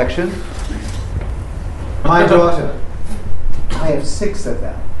had protection. My daughter. I have 6 of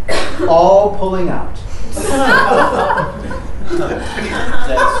them. All pulling out.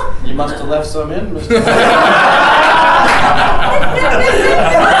 You must have left some in, Mr.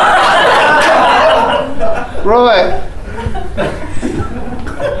 Roy.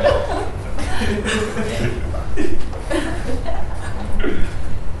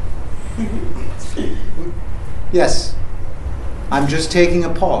 Yes. I'm just taking a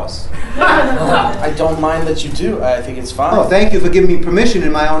pause. I don't mind that you do. I think it's fine. Oh, thank you for giving me permission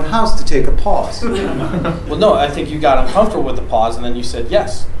in my own house to take a pause. Well, no, I think you got uncomfortable with the pause and then you said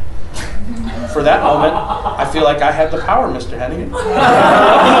yes. For that moment, I feel like I had the power, Mr. Hennigan.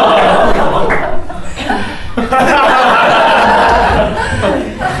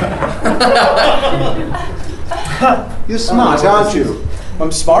 You're smart, aren't you?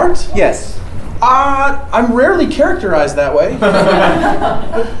 I'm smart? Yes. I'm rarely characterized that way.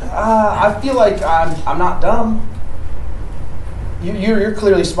 I feel like I'm not dumb. You're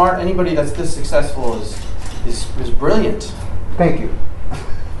clearly smart. Anybody that's this successful is brilliant. Thank you.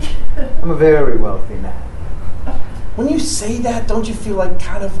 I'm a very wealthy man. When you say that, don't you feel like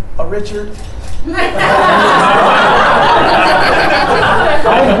kind of a Richard?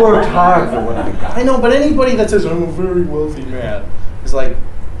 I've worked hard for what I got. I know, but anybody that says I'm a very wealthy man is like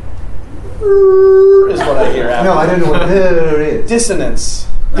is what I hear after. No, I don't know what there is. Dissonance.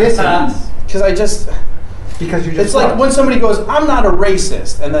 Dissonance. Because Because you just it's like when somebody goes, I'm not a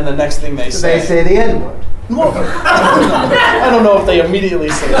racist, and then the next thing they say the N-word. Well, I don't know if they immediately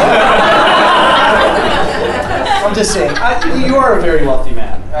say that. I'm just saying, you are a very wealthy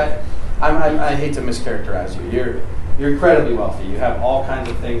man. I hate to mischaracterize you. You're incredibly wealthy. You have all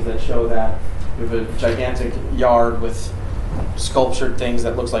kinds of things that show that. You have a gigantic yard with sculptured things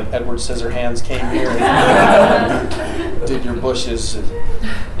that looks like Edward Scissorhands came here and did your bushes.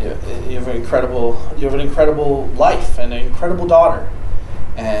 You have an incredible life and an incredible daughter.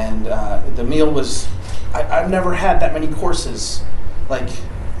 And the meal was. I've never had that many courses. Like,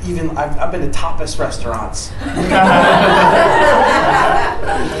 even I've been to tapas restaurants.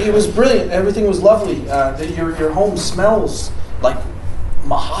 It was brilliant. Everything was lovely. Your home smells like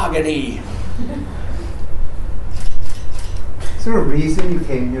mahogany. Is there a reason you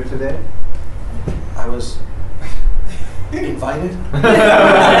came here today? I was invited.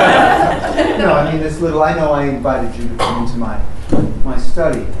 No, I mean I know I invited you to come into my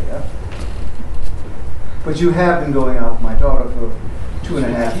study here. But you have been going out with my daughter for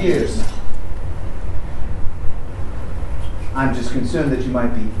 2.5 years now. I'm just concerned that you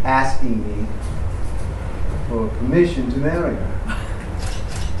might be asking me for permission to marry her.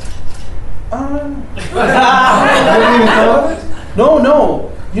 Have you even thought of it? No.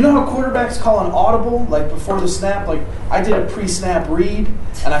 You know how quarterbacks call an audible, like before the snap? Like, I did a pre-snap read,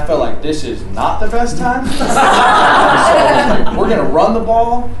 and I felt like this is not the best time. So I was like, we're going to run the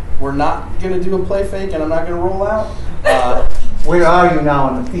ball. We're not going to do a play fake, and I'm not going to roll out. Where are you now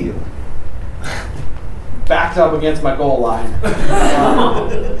on the field? Backed up against my goal line,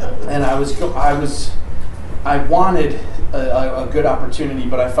 and I wanted a good opportunity,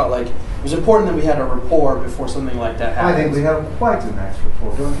 but I felt like it was important that we had a rapport before something like that happened. I think we have quite a nice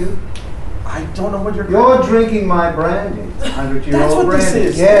rapport, don't you? I don't know what you're. You're drinking my brandy. 100-year-old That's what brandy.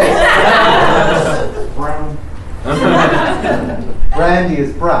 this is. Yes. Brown. Brandy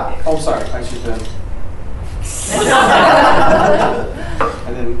is brown. Oh, sorry. I should have.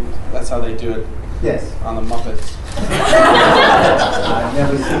 And then that's how they do it Yes. on the Muppets. I've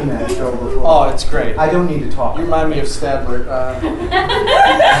never seen that show before. Oh, it's great. I don't need to talk. You remind me of Stadler.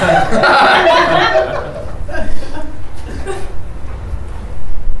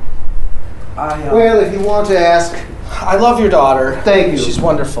 Well, if you want to ask, I love your daughter. Thank you. She's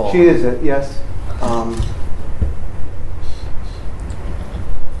wonderful. She is it, yes.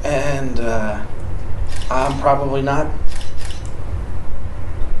 And I'm probably not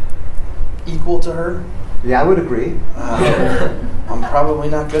equal to her. Yeah, I would agree. I'm probably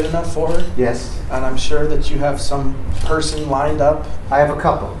not good enough for her. Yes. And I'm sure that you have some person lined up I have a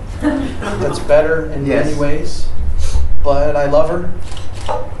couple. that's better in Yes. many ways. But I love her,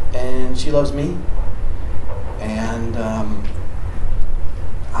 and she loves me. And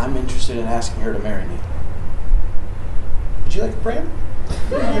I'm interested in asking her to marry me. Would you like a brand?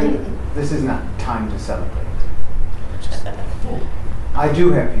 This is not time to celebrate. I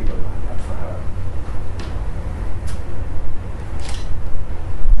do have people lined up for her.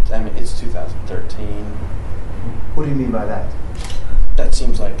 I mean, it's 2013. What do you mean by that? That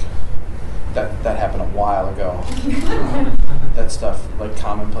seems like that happened a while ago. That stuff, like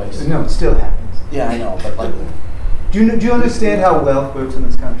commonplace. No, it still happens. Yeah, I know, but like, Do you understand how wealth works in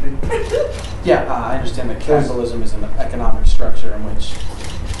this country? yeah, I understand that capitalism is an economic structure in which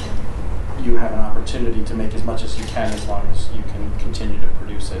you have an opportunity to make as much as you can as long as you can continue to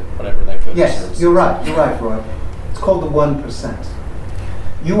produce it, whatever that good Yes, service you're is. right. You're right, Roy. It's called the 1%.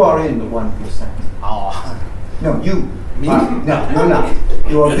 You are in the 1%. Oh. No, you. Me? No, you're not.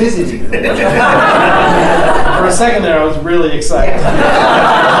 You are visiting. For a second there, I was really excited. I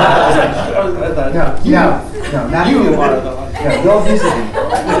thought, No, not you you. are the one. No, you're visiting.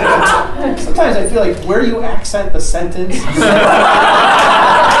 Sometimes I feel like where you accent the sentence.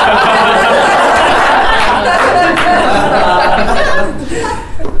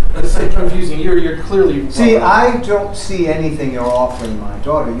 It's like confusing. You're clearly. See, I don't see anything you're offering my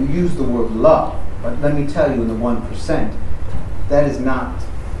daughter. You use the word love, but let me tell you, in the 1%, that is not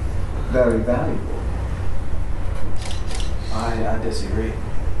very valuable. I disagree.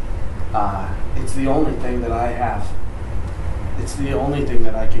 It's the only thing that I have. It's the only thing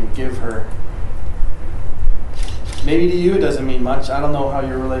that I can give her. Maybe to you it doesn't mean much. I don't know how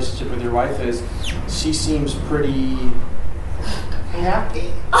your relationship with your wife is. She seems pretty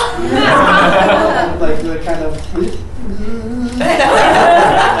happy. Like the kind of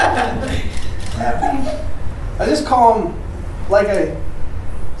happy. I just call him like I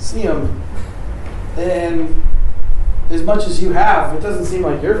see him. And as much as you have, it doesn't seem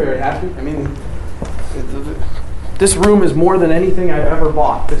like you're very happy. I mean, this room is more than anything I've ever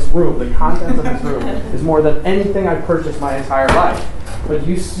bought. This room, the contents of this room, is more than anything I've purchased my entire life. But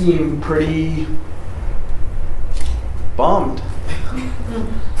you seem pretty bummed.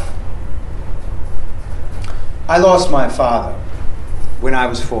 I lost my father when I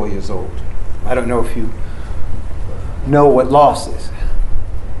was 4 years old. I don't know if you know what loss is.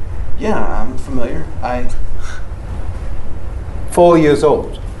 Yeah, I'm familiar. 4 years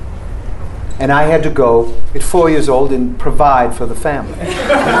old. And I had to go at 4 years old and provide for the family.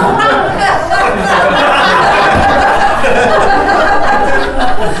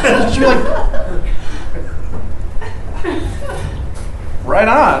 You're like, right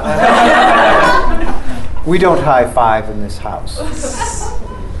on. We don't high five in this house.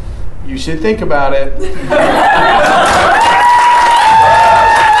 You should think about it.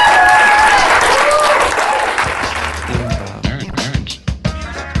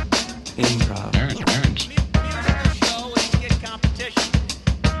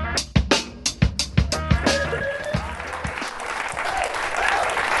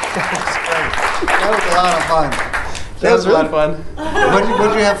 That was a lot of fun. That was a lot of fun.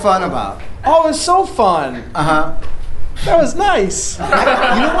 What'd you have fun about? Oh, it was so fun. Uh-huh. That was nice. You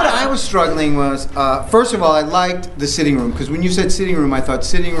know what I was struggling was, first of all, I liked the sitting room, because when you said sitting room, I thought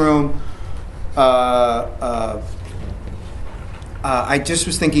sitting room, I just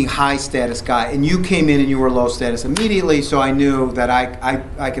was thinking high status guy, and you came in and you were low status immediately, so I knew that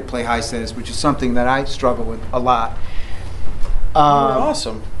I could play high status, which is something that I struggle with a lot. You're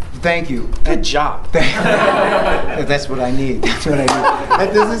awesome. Thank you. Good job. That's what I need. That's what I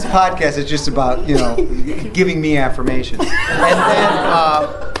need. This podcast is just about, giving me affirmation. And then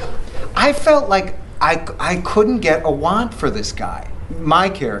I felt like I couldn't get a want for this guy, my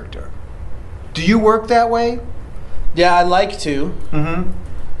character. Do you work that way? Yeah, I like to. Mm-hmm.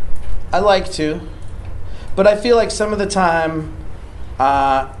 I like to, but I feel like some of the time,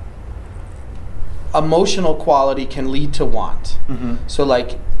 emotional quality can lead to want. Mm-hmm. So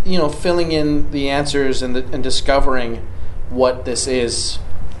like, filling in the answers and discovering what this is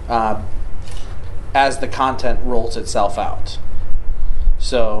as the content rolls itself out.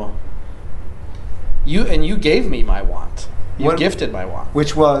 So you gave me my want. You gifted my want.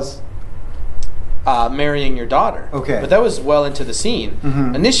 Which was? Marrying your daughter. Okay. But that was well into the scene.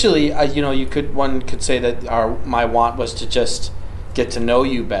 Mm-hmm. Initially, one could say that my want was to just get to know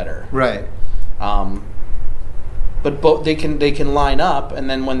you better. Right. But both they can line up, and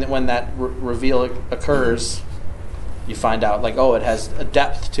then when that reveal occurs, you find out like, oh, it has a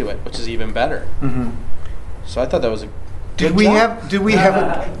depth to it, which is even better. Mm-hmm. So I thought that was a Did we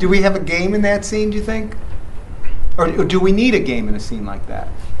have a game in that scene, do you think? Or do we need a game in a scene like that?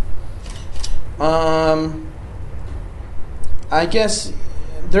 I guess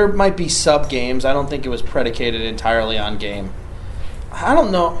there might be sub games. I don't think it was predicated entirely on game. I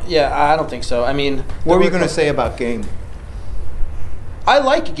don't know. Yeah, I don't think so. I mean, what were you going to say about game? I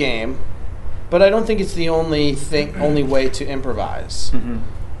like game, but I don't think it's the only way to improvise.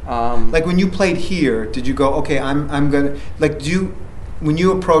 Mm-hmm. Like when you played here, did you go, okay, I'm gonna like when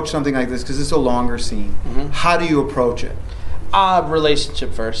you approach something like this, because it's a longer scene, mm-hmm. how do you approach it?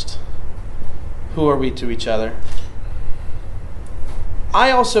 Relationship first. Who are we to each other?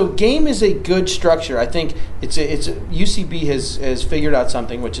 Game is a good structure. I think it's UCB has figured out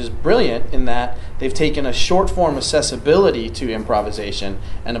something which is brilliant in that they've taken a short form accessibility to improvisation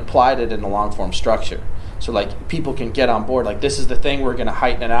and applied it in a long form structure. So like people can get on board. Like this is the thing, we're going to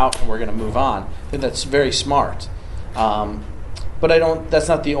heighten it out and we're going to move on. I think that's very smart. But that's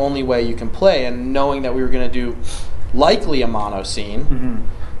not the only way you can play. And knowing that we were going to do likely a mono scene, mm-hmm.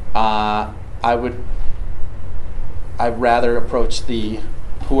 I'd rather approach the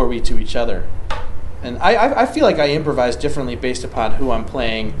who are we to each other. And I feel like I improvise differently based upon who I'm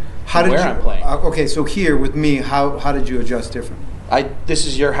playing and where I'm playing. Okay, so here with me, how did you adjust differently? This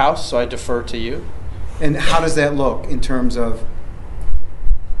is your house, so I defer to you. And how does that look in terms of...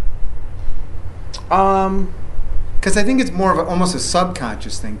 Because I think it's more of almost a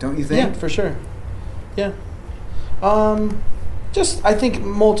subconscious thing, don't you think? Yeah, for sure. Yeah. Just, I think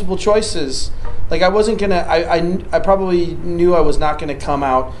multiple choices. Like I wasn't going to, I probably knew I was not going to come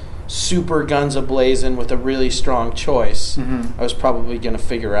out super guns a-blazing with a really strong choice. Mm-hmm. I was probably going to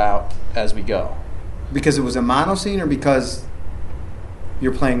figure out as we go. Because it was a mono scene or because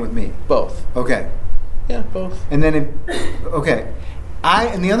you're playing with me? Both. Okay. Yeah, both. And then, and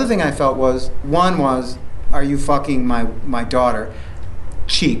the other thing I felt was, are you fucking my daughter?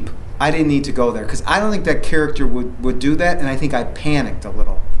 Cheap. I didn't need to go there because I don't think that character would do that, and I think I panicked a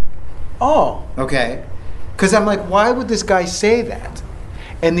little. Oh. Okay. Because I'm like, why would this guy say that?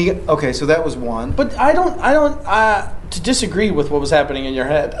 And so that was one. But I don't to disagree with what was happening in your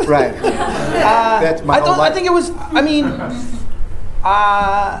head. Right. That's my whole life. I think it was. I mean,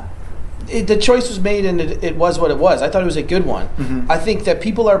 the choice was made, and it was what it was. I thought it was a good one. Mm-hmm. I think that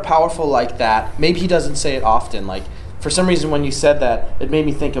people are powerful like that. Maybe he doesn't say it often. Like for some reason, when you said that, it made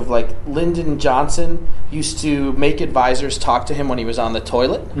me think of like Lyndon Johnson used to make advisors talk to him when he was on the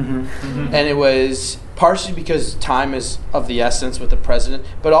toilet, mm-hmm. Mm-hmm. and it was partially because time is of the essence with the president,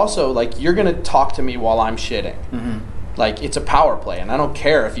 but also like you're gonna talk to me while I'm shitting. Mm-hmm. Like it's a power play, and I don't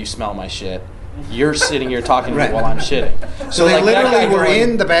care if you smell my shit. You're sitting here talking to me while I'm shitting. So they like, literally were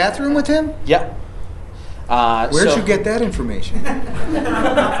in the bathroom with him? Yeah. Where'd you get that information?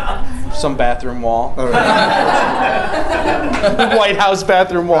 Some bathroom wall. All right. White House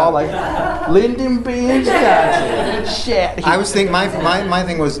bathroom wall, like Lyndon B. Johnson. Shit. I was thinking, my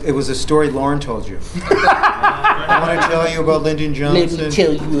thing was, it was a story Lauren told you. I want to tell you about Lyndon Johnson. Let me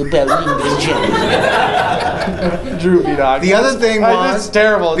tell you about Lyndon Johnson. Droopy dog. The other thing was... It's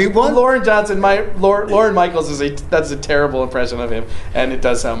terrible. Lauren Johnson, Lauren Michaels, that's a terrible impression of him, and it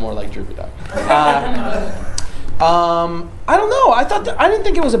does sound more like Droopy dog. I don't know. I didn't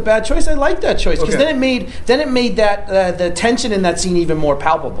think it was a bad choice. I liked that choice because then it made that the tension in that scene even more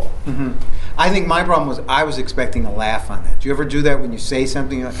palpable. Mm-hmm. I think my problem was I was expecting a laugh on it. Do you ever do that when you say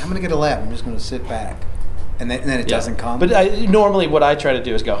something? You're like, I'm going to get a laugh. I'm just going to sit back, and then it doesn't come. But normally, what I try to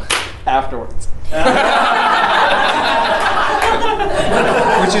do is go afterwards.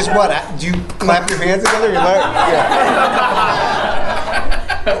 Which is what? Do you clap your hands together?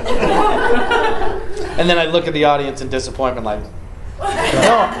 And then I look at the audience in disappointment like,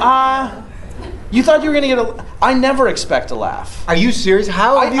 no, you thought you were going to get I never expect a laugh. Are you serious?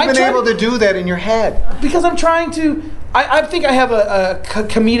 How have you been able to do that in your head? Because I'm trying to, I think I have a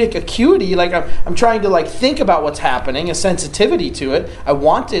comedic acuity. Like I'm trying to like think about what's happening, a sensitivity to it. I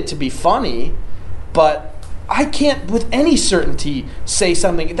want it to be funny, but I can't with any certainty say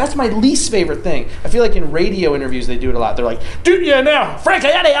something. That's my least favorite thing. I feel like in radio interviews they do it a lot. They're like, dude, yeah, now, Frank,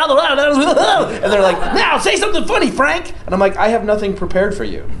 and they're like, now, say something funny, Frank. And I'm like, I have nothing prepared for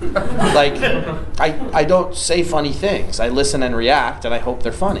you. Like, I don't say funny things. I listen and react, and I hope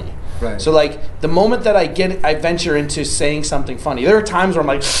they're funny. Right. So like the moment that I venture into saying something funny, there are times where I'm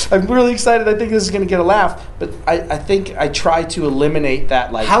like, I'm really excited. I think this is going to get a laugh. But I think I try to eliminate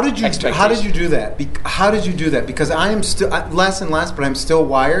that like. How did you do that? How did you do that? Because I am still less and less, but I'm still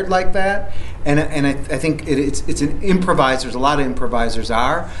wired like that. And I think it's an improvisers. A lot of improvisers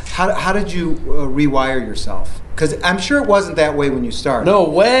are. How did you rewire yourself? Because I'm sure it wasn't that way when you started. No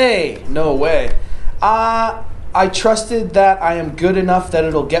way. I trusted that I am good enough that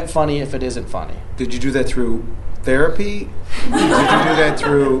it'll get funny if it isn't funny. Did you do that through therapy? Did you do that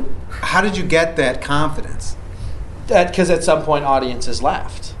through... How did you get that confidence? Because at some point audiences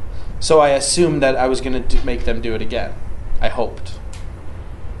laughed. So I assumed that I was going to make them do it again. I hoped.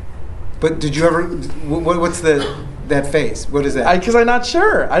 But did you ever... What's that face? What is that? Because I'm not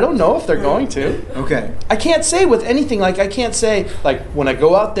sure. I don't know if they're going to. Okay. I can't say with anything. Like I can't say, like, when I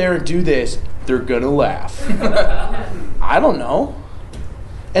go out there and do this, they're going to laugh. I don't know.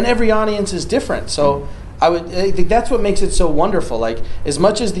 And every audience is different. So I think that's what makes it so wonderful. Like, as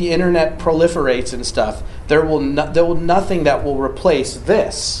much as the internet proliferates and stuff, there will nothing that will replace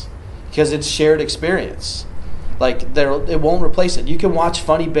this, because it's shared experience. Like, it won't replace it. You can watch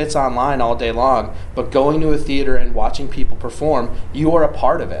funny bits online all day long, but going to a theater and watching people perform, you are a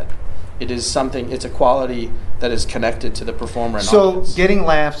part of it. It's a quality that is connected to the performer and audience. So getting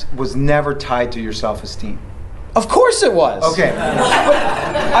laughs was never tied to your self-esteem? Of course it was. Okay.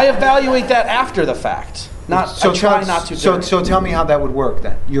 I evaluate that after the fact. I try not to. So tell me how that would work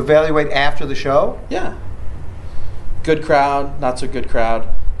then. You evaluate after the show? Yeah. Good crowd, not so good crowd.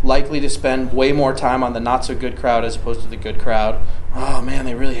 Likely to spend way more time on the not so good crowd as opposed to the good crowd. Oh man,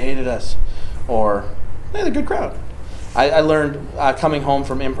 they really hated us. Or, the good crowd. I learned coming home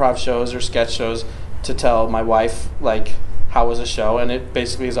from improv shows or sketch shows to tell my wife, like, how was the show, and it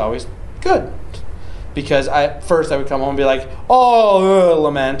basically is always good. Because first I would come home and be like,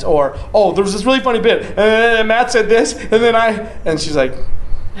 lament, or, there was this really funny bit, and Matt said this, and she's like,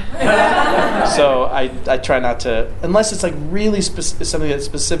 so I try not to, unless it's like really something that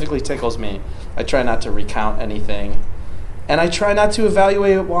specifically tickles me, I try not to recount anything. And I try not to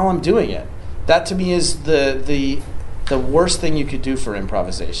evaluate it while I'm doing it. That to me is the worst thing you could do for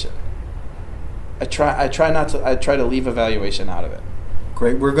improvisation. I try to leave evaluation out of it.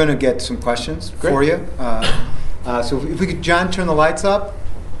 Great. We're going to get some questions for you. So if we could, John, turn the lights up.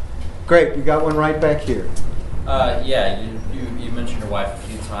 Great. We got one right back here. You mentioned your wife a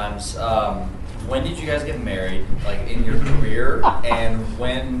few times. When did you guys get married, like in your career, and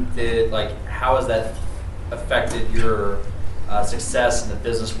how has that affected your success in the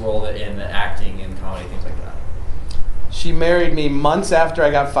business world, in acting and comedy, things like that? She married me months after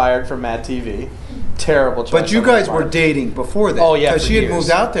I got fired from Matt TV. Terrible choice. But you guys were dating before that. Oh yeah, because she had moved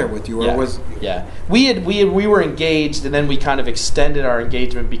out there with you, or was? Yeah, we were engaged, and then we kind of extended our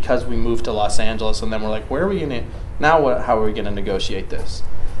engagement because we moved to Los Angeles, and then we're like, where are we gonna now? How are we gonna negotiate this?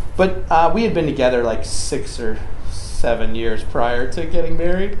 But we had been together like 6 or 7 years prior to getting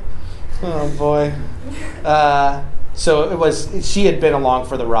married. Oh boy. So it was. She had been along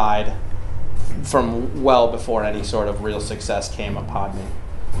for the ride from well before any sort of real success came upon me.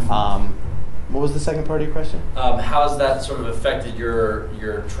 What was the second part of your question? How has that sort of affected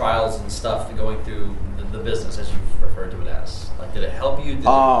your trials and stuff going through the business, as you've referred to it as? Like, did it help you?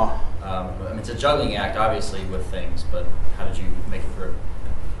 It's a juggling act, obviously, with things, but how did you make it through?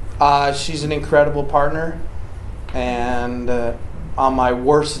 She's an incredible partner, and on my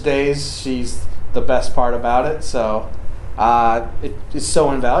worst days, she's the best part about it. So it's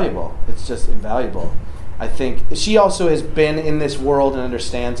so invaluable. It's just invaluable. I think she also has been in this world and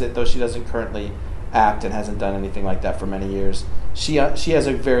understands it, though she doesn't currently act and hasn't done anything like that for many years. She has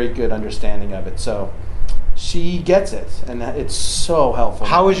a very good understanding of it, so she gets it, and it's so helpful.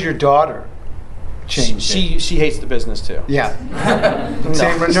 How is your daughter changed? She hates the business too. Yeah. No.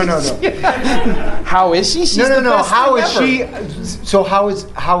 How is she? She's no. How is ever. she? So how is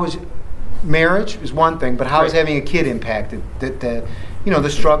marriage is one thing, but how is having a kid impacted the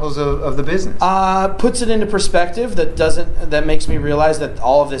struggles of the business? Puts it into perspective. That makes me realize that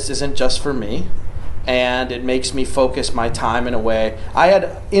all of this isn't just for me, and it makes me focus my time in a way. I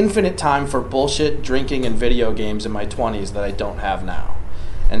had infinite time for bullshit, drinking, and video games in my 20s that I don't have now,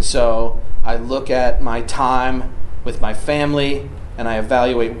 and so I look at my time with my family, and I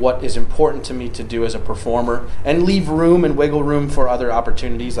evaluate what is important to me to do as a performer, and leave room and wiggle room for other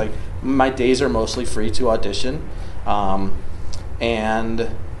opportunities. Like, my days are mostly free to audition, and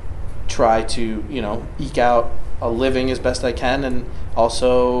try to, eke out a living as best I can, and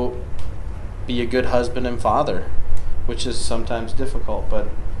also be a good husband and father, which is sometimes difficult, but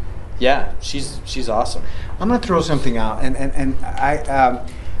yeah, she's awesome. I'm going to throw something out, and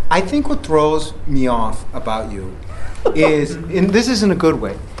I think what throws me off about you is, and this isn't a good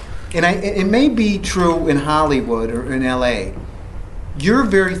way, and it may be true in Hollywood or in LA, you're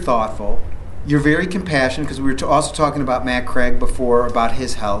very thoughtful, you're very compassionate, because we were also talking about Matt Craig before, about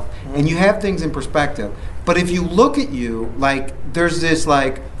his health, and you have things in perspective. But if you look at you, like, there's this,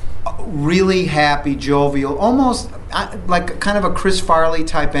 like, really happy, jovial, almost like kind of a Chris Farley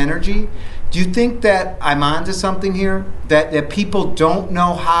type energy. Do you think that I'm onto something here? That people don't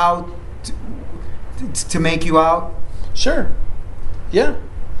know how to make you out? Sure. Yeah.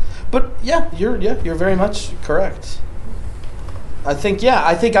 But you're very much correct. I think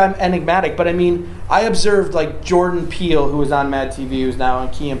I'm enigmatic, but I mean, I observed, like, Jordan Peele, who was on Mad TV, who's now on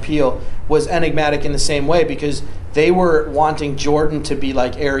Key and Peele, was enigmatic in the same way, because they were wanting Jordan to be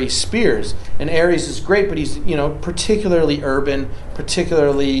like Aries Spears, and Aries is great, but he's particularly urban,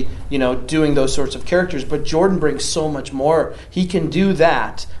 particularly doing those sorts of characters. But Jordan brings so much more. He can do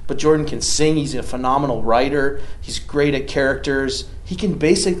that, but Jordan can sing. He's a phenomenal writer. He's great at characters. He can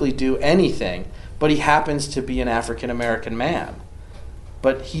basically do anything, but he happens to be an African American man.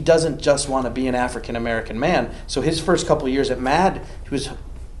 But he doesn't just want to be an African American man. So his first couple of years at Mad, he was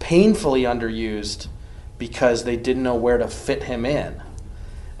painfully underused because they didn't know where to fit him in.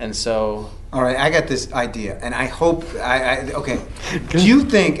 And so... All right, I got this idea, and I hope... okay. Do you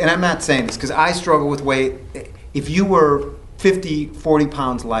think, and I'm not saying this because I struggle with weight, if you were 50, 40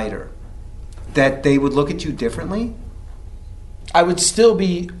 pounds lighter, that they would look at you differently? I would still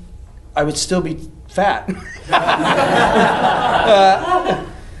be fat.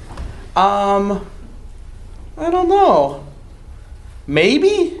 I don't know.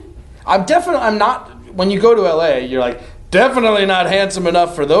 Maybe? I'm not... When you go to LA, you're like, definitely not handsome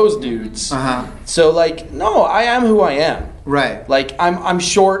enough for those dudes. So, like, no, I am who I am. Right. Like, I'm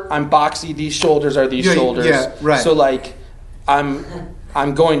short, I'm boxy, these shoulders are these shoulders. Yeah, right. So, like, I'm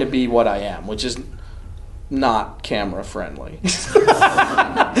going to be what I am, which is not camera friendly.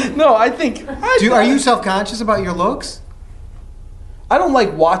 No, I think... Are you self-conscious about your looks? I don't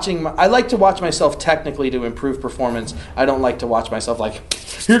like watching... I like to watch myself technically to improve performance. I don't like to watch myself like,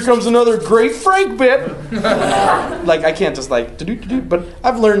 here comes another great Frank bit. Like, I can't just like, do-do-do-do, but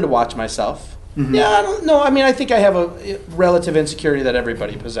I've learned to watch myself. Mm-hmm. Yeah, I don't know. I mean, I think I have a relative insecurity that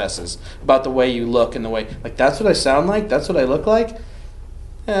everybody possesses about the way you look and the way... Like, that's what I sound like? That's what I look like?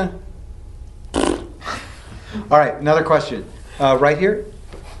 Yeah. All right, another question. Right here?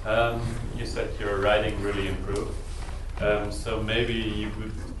 You said your writing really improved. So maybe you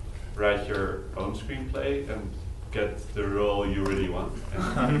could write your own screenplay and get the role you really want.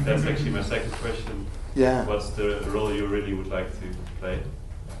 And that's actually my second question. Yeah. What's the role you really would like to play?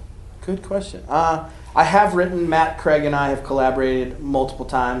 Good question. I have written, Matt Craig and I have collaborated multiple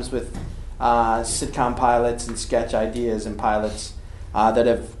times with sitcom pilots and sketch ideas and pilots that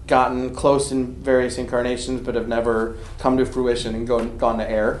have gotten close in various incarnations but have never come to fruition and gone to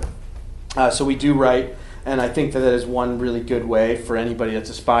air. So we do write, and I think that is one really good way for anybody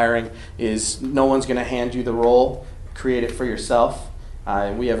that's aspiring, is no one's going to hand you the role, create it for yourself.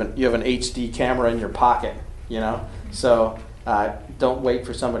 You have an HD camera in your pocket, so don't wait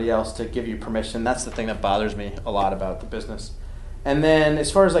for somebody else to give you permission. That's the thing that bothers me a lot about the business. And then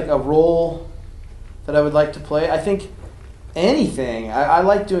as far as like a role that I would like to play, I think anything. I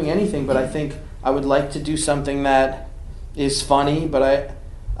like doing anything, but I think I would like to do something that is funny, but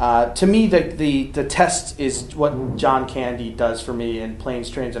to me, the test is what John Candy does for me in Planes,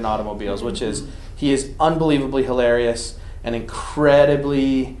 Trains, and Automobiles, which is he is unbelievably hilarious and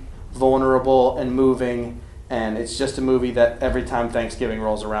incredibly vulnerable and moving, and it's just a movie that every time Thanksgiving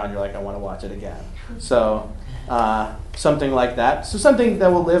rolls around, you're like, I want to watch it again. So something like that. So something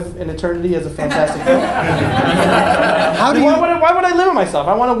that will live in eternity as a fantastic film. Why would I limit myself?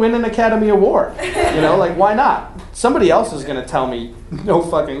 I want to win an Academy Award. Like, why not? Somebody else is going to tell me no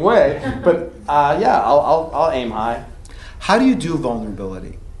fucking way. But I'll aim high. How do you do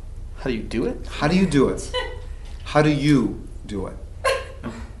vulnerability? How do you do it? How do you do it? How do you do it?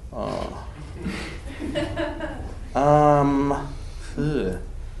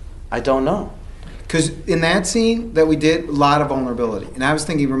 I don't know. Because in that scene that we did, a lot of vulnerability. And I was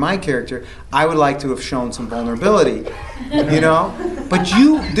thinking for my character, I would like to have shown some vulnerability, But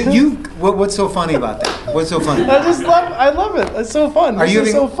what's so funny about that? What's so funny? I love it. It's so fun. Are you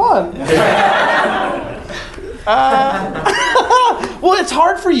so fun. Well, it's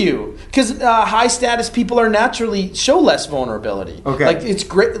hard for you because high status people are naturally show less vulnerability. Okay. Like it's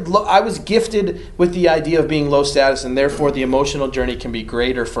great. I was gifted with the idea of being low status, and therefore the emotional journey can be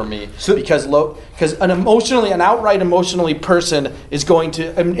greater for me because an outright emotionally person is going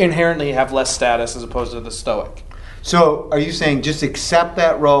to inherently have less status as opposed to the stoic. So, are you saying just accept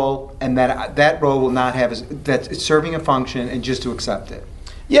that role, and that role will not have that it's serving a function, and just to accept it?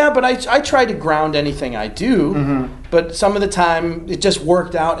 Yeah, but I try to ground anything I do, but some of the time it just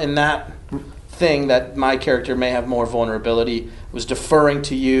worked out in that thing that my character may have more vulnerability, was deferring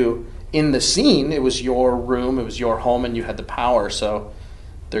to you in the scene. It was your room, it was your home, and you had the power, so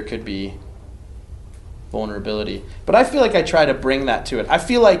there could be vulnerability. But I feel like I try to bring that to it. I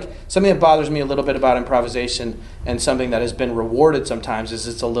feel like something that bothers me a little bit about improvisation and something that has been rewarded sometimes is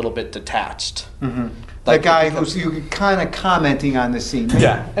it's a little bit detached. The guy who's kind of commenting on the scene.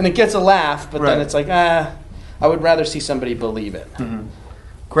 Yeah, and it gets a laugh, but then it's like, I would rather see somebody believe it.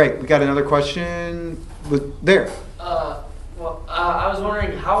 Great. We got another question there. I was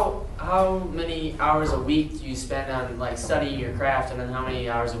wondering how many hours a week do you spend on like studying your craft, and then how many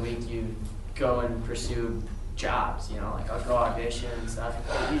hours a week do you go and pursue jobs? Like I'll go audition and stuff.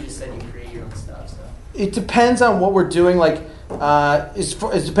 You just said you create your own stuff. So. It depends on what we're doing. Like,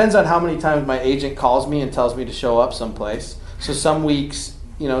 it depends on how many times my agent calls me and tells me to show up someplace. So some weeks,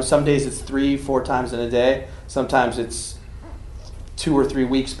 some days it's 3-4 times in a day. Sometimes it's 2 or 3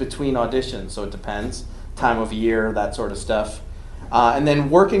 weeks between auditions. So it depends. Time of year, that sort of stuff. And then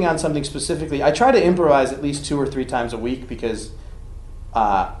working on something specifically, I try to improvise at least 2 or 3 times a week because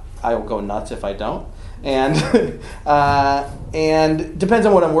I will go nuts if I don't. And depends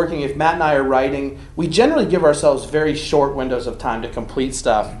on what I'm working. If Matt and I are writing, we generally give ourselves very short windows of time to complete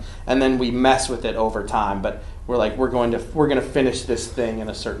stuff, and then we mess with it over time. But we're like, we're going to finish this thing in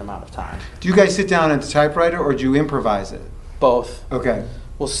a certain amount of time. Do you guys sit down at the typewriter, or do you improvise it? Both. Okay.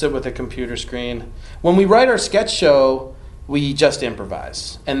 We'll sit with a computer screen. When we write our sketch show, we just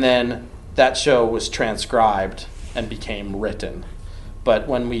improvise, and then that show was transcribed and became written. But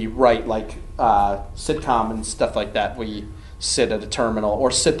when we write like sitcom and stuff like that, we sit at a terminal or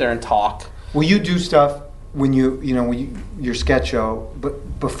sit there and talk. Will you do stuff when your sketch show,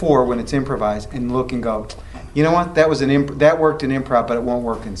 but before when it's improvised, and look and go, you know what, that worked in improv, but it won't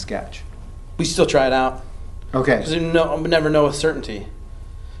work in sketch? We still try it out. Okay. Because you never know with certainty.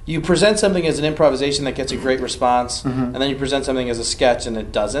 You present something as an improvisation that gets a great response, and then you present something as a sketch and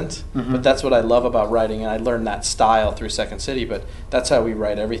it doesn't. But that's what I love about writing, and I learned that style through Second City, but that's how we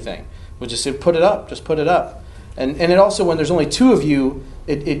write everything. We just say, put it up. And it also, when there's only 2 of you,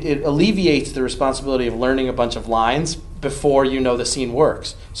 it alleviates the responsibility of learning a bunch of lines before you know the scene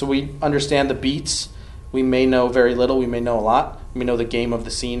works. So we understand the beats. We may know very little, we may know a lot. We may know the game of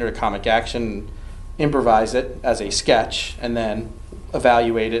the scene or a comic action, improvise it as a sketch, and then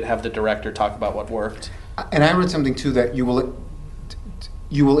evaluate it, have the director talk about what worked. And I read something too, that you will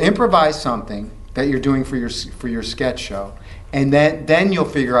improvise something that you're doing for your sketch show, and then you'll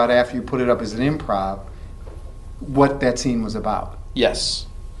figure out after you put it up as an improv what that scene was about. Yes.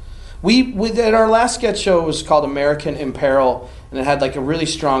 We at our last sketch show, it was called American Imperil, and it had like a really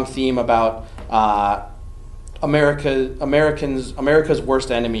strong theme about America's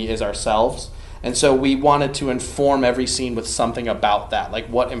worst enemy is ourselves. And so we wanted to inform every scene with something about that, like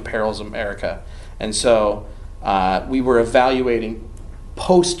what imperils America. And so we were evaluating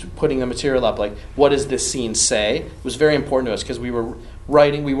post putting the material up, like what does this scene say? It was very important to us because we were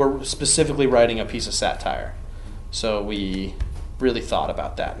specifically writing a piece of satire. So we really thought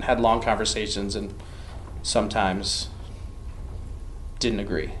about that and had long conversations and sometimes didn't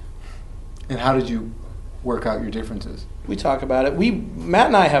agree. And how did you work out your differences? We talk about it. Matt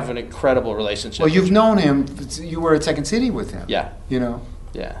and I have an incredible relationship. Well, you've known him. You were at Second City with him. Yeah.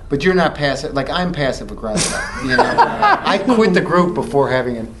 Yeah. But you're not passive. Like, I'm passive aggressive. I quit the group before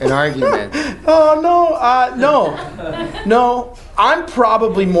having an argument. Oh no. I'm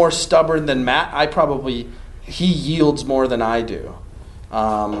probably more stubborn than Matt. He yields more than I do.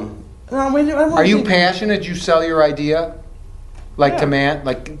 Are you passionate? You sell your idea, to Matt,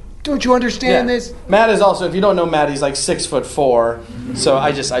 like. Don't you understand this? Matt is also, if you don't know Matt, he's like 6'4", so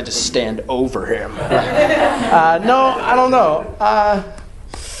I just stand over him. No, I don't know. I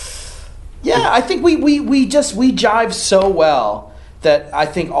think we jive so well that I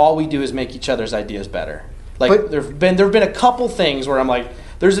think all we do is make each other's ideas better. Like there have been a couple things where I'm like,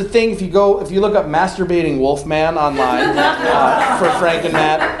 There's a thing, if you look up masturbating Wolfman online for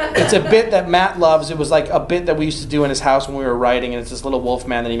FrankenMatt, it's a bit that Matt loves. It was like a bit that we used to do in his house when we were writing, and it's this little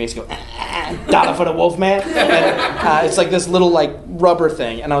Wolfman that he makes go, dollar for the Wolfman. And it's like this little like rubber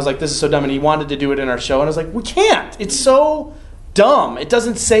thing. And I was like, this is so dumb. And he wanted to do it in our show. And I was like, we can't. It's so dumb. It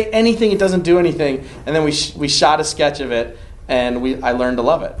doesn't say anything. It doesn't do anything. And then we shot a sketch of it. And I learned to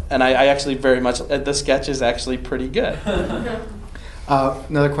love it. And I actually very much, the sketch is actually pretty good.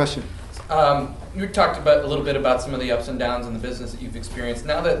 Another question. You talked about a little bit about some of the ups and downs in the business that you've experienced.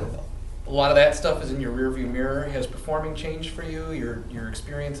 Now that a lot of that stuff is in your rearview mirror, has performing changed for you? Your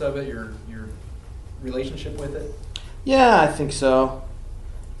experience of it, your relationship with it? Yeah, I think so.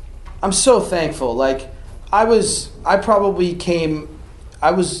 I'm so thankful. Like, I had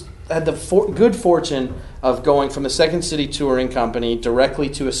the good fortune of going from the Second City touring company directly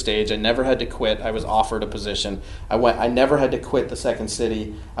to a stage. I never had to quit. I was offered a position. I never had to quit the Second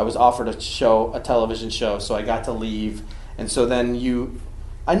City. I was offered a television show, so I got to leave. And so then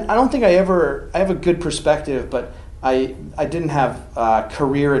I don't think I have a good perspective, but I didn't have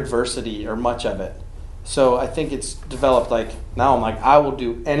career adversity or much of it. So I think it's developed now I'm like, I will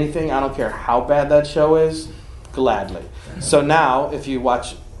do anything. I don't care how bad that show is, gladly. So now if you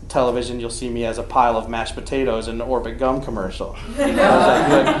watch television, you'll see me as a pile of mashed potatoes in an Orbit gum commercial. I was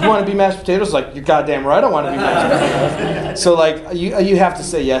like, you want to be mashed potatoes? Like, you're goddamn right I want to be mashed potatoes. So like, you have to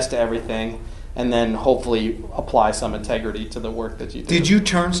say yes to everything, and then hopefully apply some integrity to the work that you do. Did you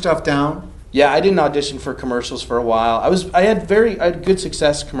turn stuff down? Yeah, I didn't audition for commercials for a while. I had good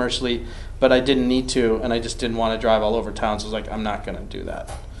success commercially, but I didn't need to, and I just didn't want to drive all over town, so I was like, I'm not going to do that.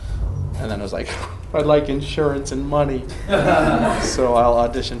 And then I was like, I like insurance and money, so I'll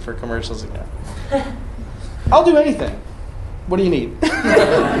audition for commercials again. I'll do anything. What do you need?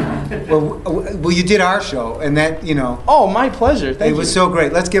 Well, you did our show, and that, Oh, my pleasure. Thank you. It was so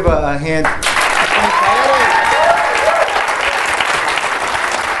great. Let's give a hand.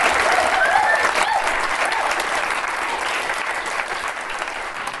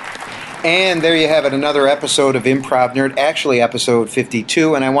 And there you have it, another episode of Improv Nerd, actually episode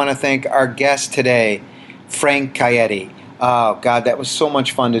 52. And I want to thank our guest today, Frank Caeti. Oh, God, that was so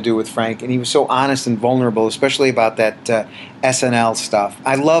much fun to do with Frank. And he was so honest and vulnerable, especially about that SNL stuff.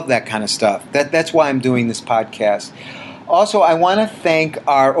 I love that kind of stuff. That's why I'm doing this podcast. Also, I want to thank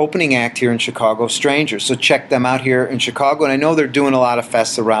our opening act here in Chicago, Strangers. So check them out here in Chicago. And I know they're doing a lot of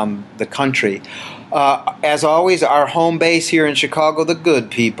fests around the country. As always, our home base here in Chicago, the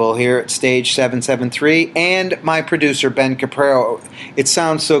good people here at Stage 773, and my producer, Ben Caprero. It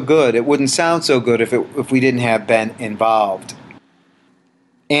sounds so good. It wouldn't sound so good if we didn't have Ben involved.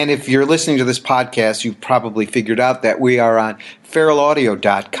 And if you're listening to this podcast, you've probably figured out that we are on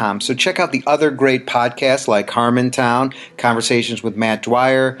feralaudio.com. So check out the other great podcasts like Harmontown, Conversations with Matt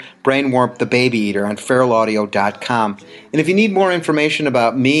Dwyer, Brain Warmth the Baby Eater on feralaudio.com. And if you need more information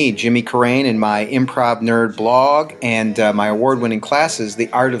about me, Jimmy Carrane, and my Improv Nerd blog and my award-winning classes, The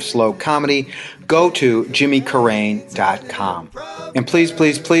Art of Slow Comedy, go to jimmycarrane.com. And please,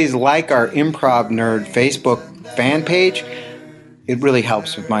 please, please like our Improv Nerd Facebook fan page. It really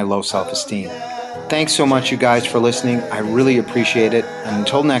helps with my low self-esteem. Thanks so much, you guys, for listening. I really appreciate it. And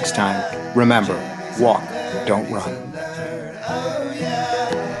until next time, remember, walk, don't run. Oh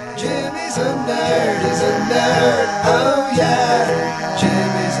yeah, Jimmy's a nerd, he's a nerd. Oh yeah,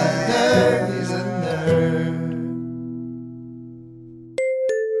 Jimmy's a nerd, he's a nerd.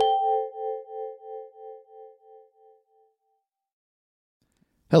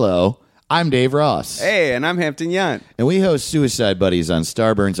 Hello, I'm Dave Ross. Hey, and I'm Hampton Yount. And we host Suicide Buddies on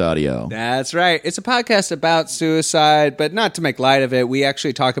Starburns Audio. That's right. It's a podcast about suicide, but not to make light of it. We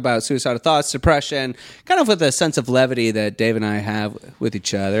actually talk about suicidal thoughts, depression, kind of with a sense of levity that Dave and I have with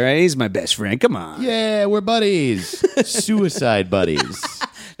each other. And he's my best friend. Come on. Yeah, we're buddies. Suicide Buddies.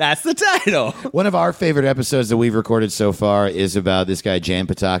 That's the title. One of our favorite episodes that we've recorded so far is about this guy, Jan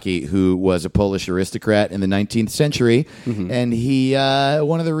Pataki, who was a Polish aristocrat in the 19th century. Mm-hmm. And he,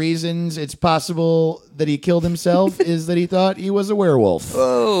 one of the reasons it's possible that he killed himself is that he thought he was a werewolf.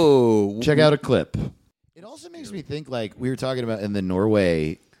 Oh. Check out a clip. It also makes me think, like, we were talking about in the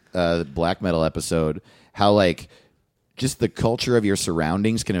Norway black metal episode, how, like, just the culture of your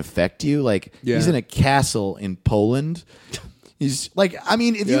surroundings can affect you. Like, he's in a castle in Poland. He's like, I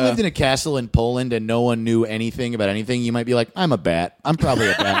mean, if you lived in a castle in Poland and no one knew anything about anything, you might be like, I'm a bat. I'm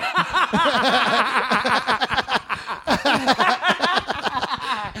probably a bat.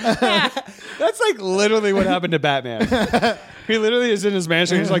 That's like literally what happened to Batman. He literally is in his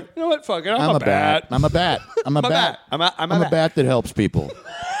mansion. He's like, you know what? Fuck it. I'm a bat. I'm a bat. I'm a bat. I'm a bat that helps people.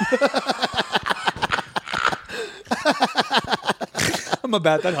 I'm a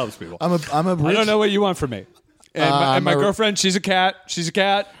bat. That helps people. I'm a I don't know what you want from me. And my I'm a- girlfriend, she's a cat. She's a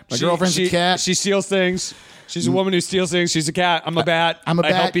cat. My girlfriend's a cat. She steals things. She's a woman who steals things. She's a cat. I'm a bat. I'm a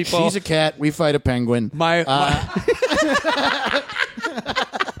I help bat. people. She's a cat. We fight a penguin. My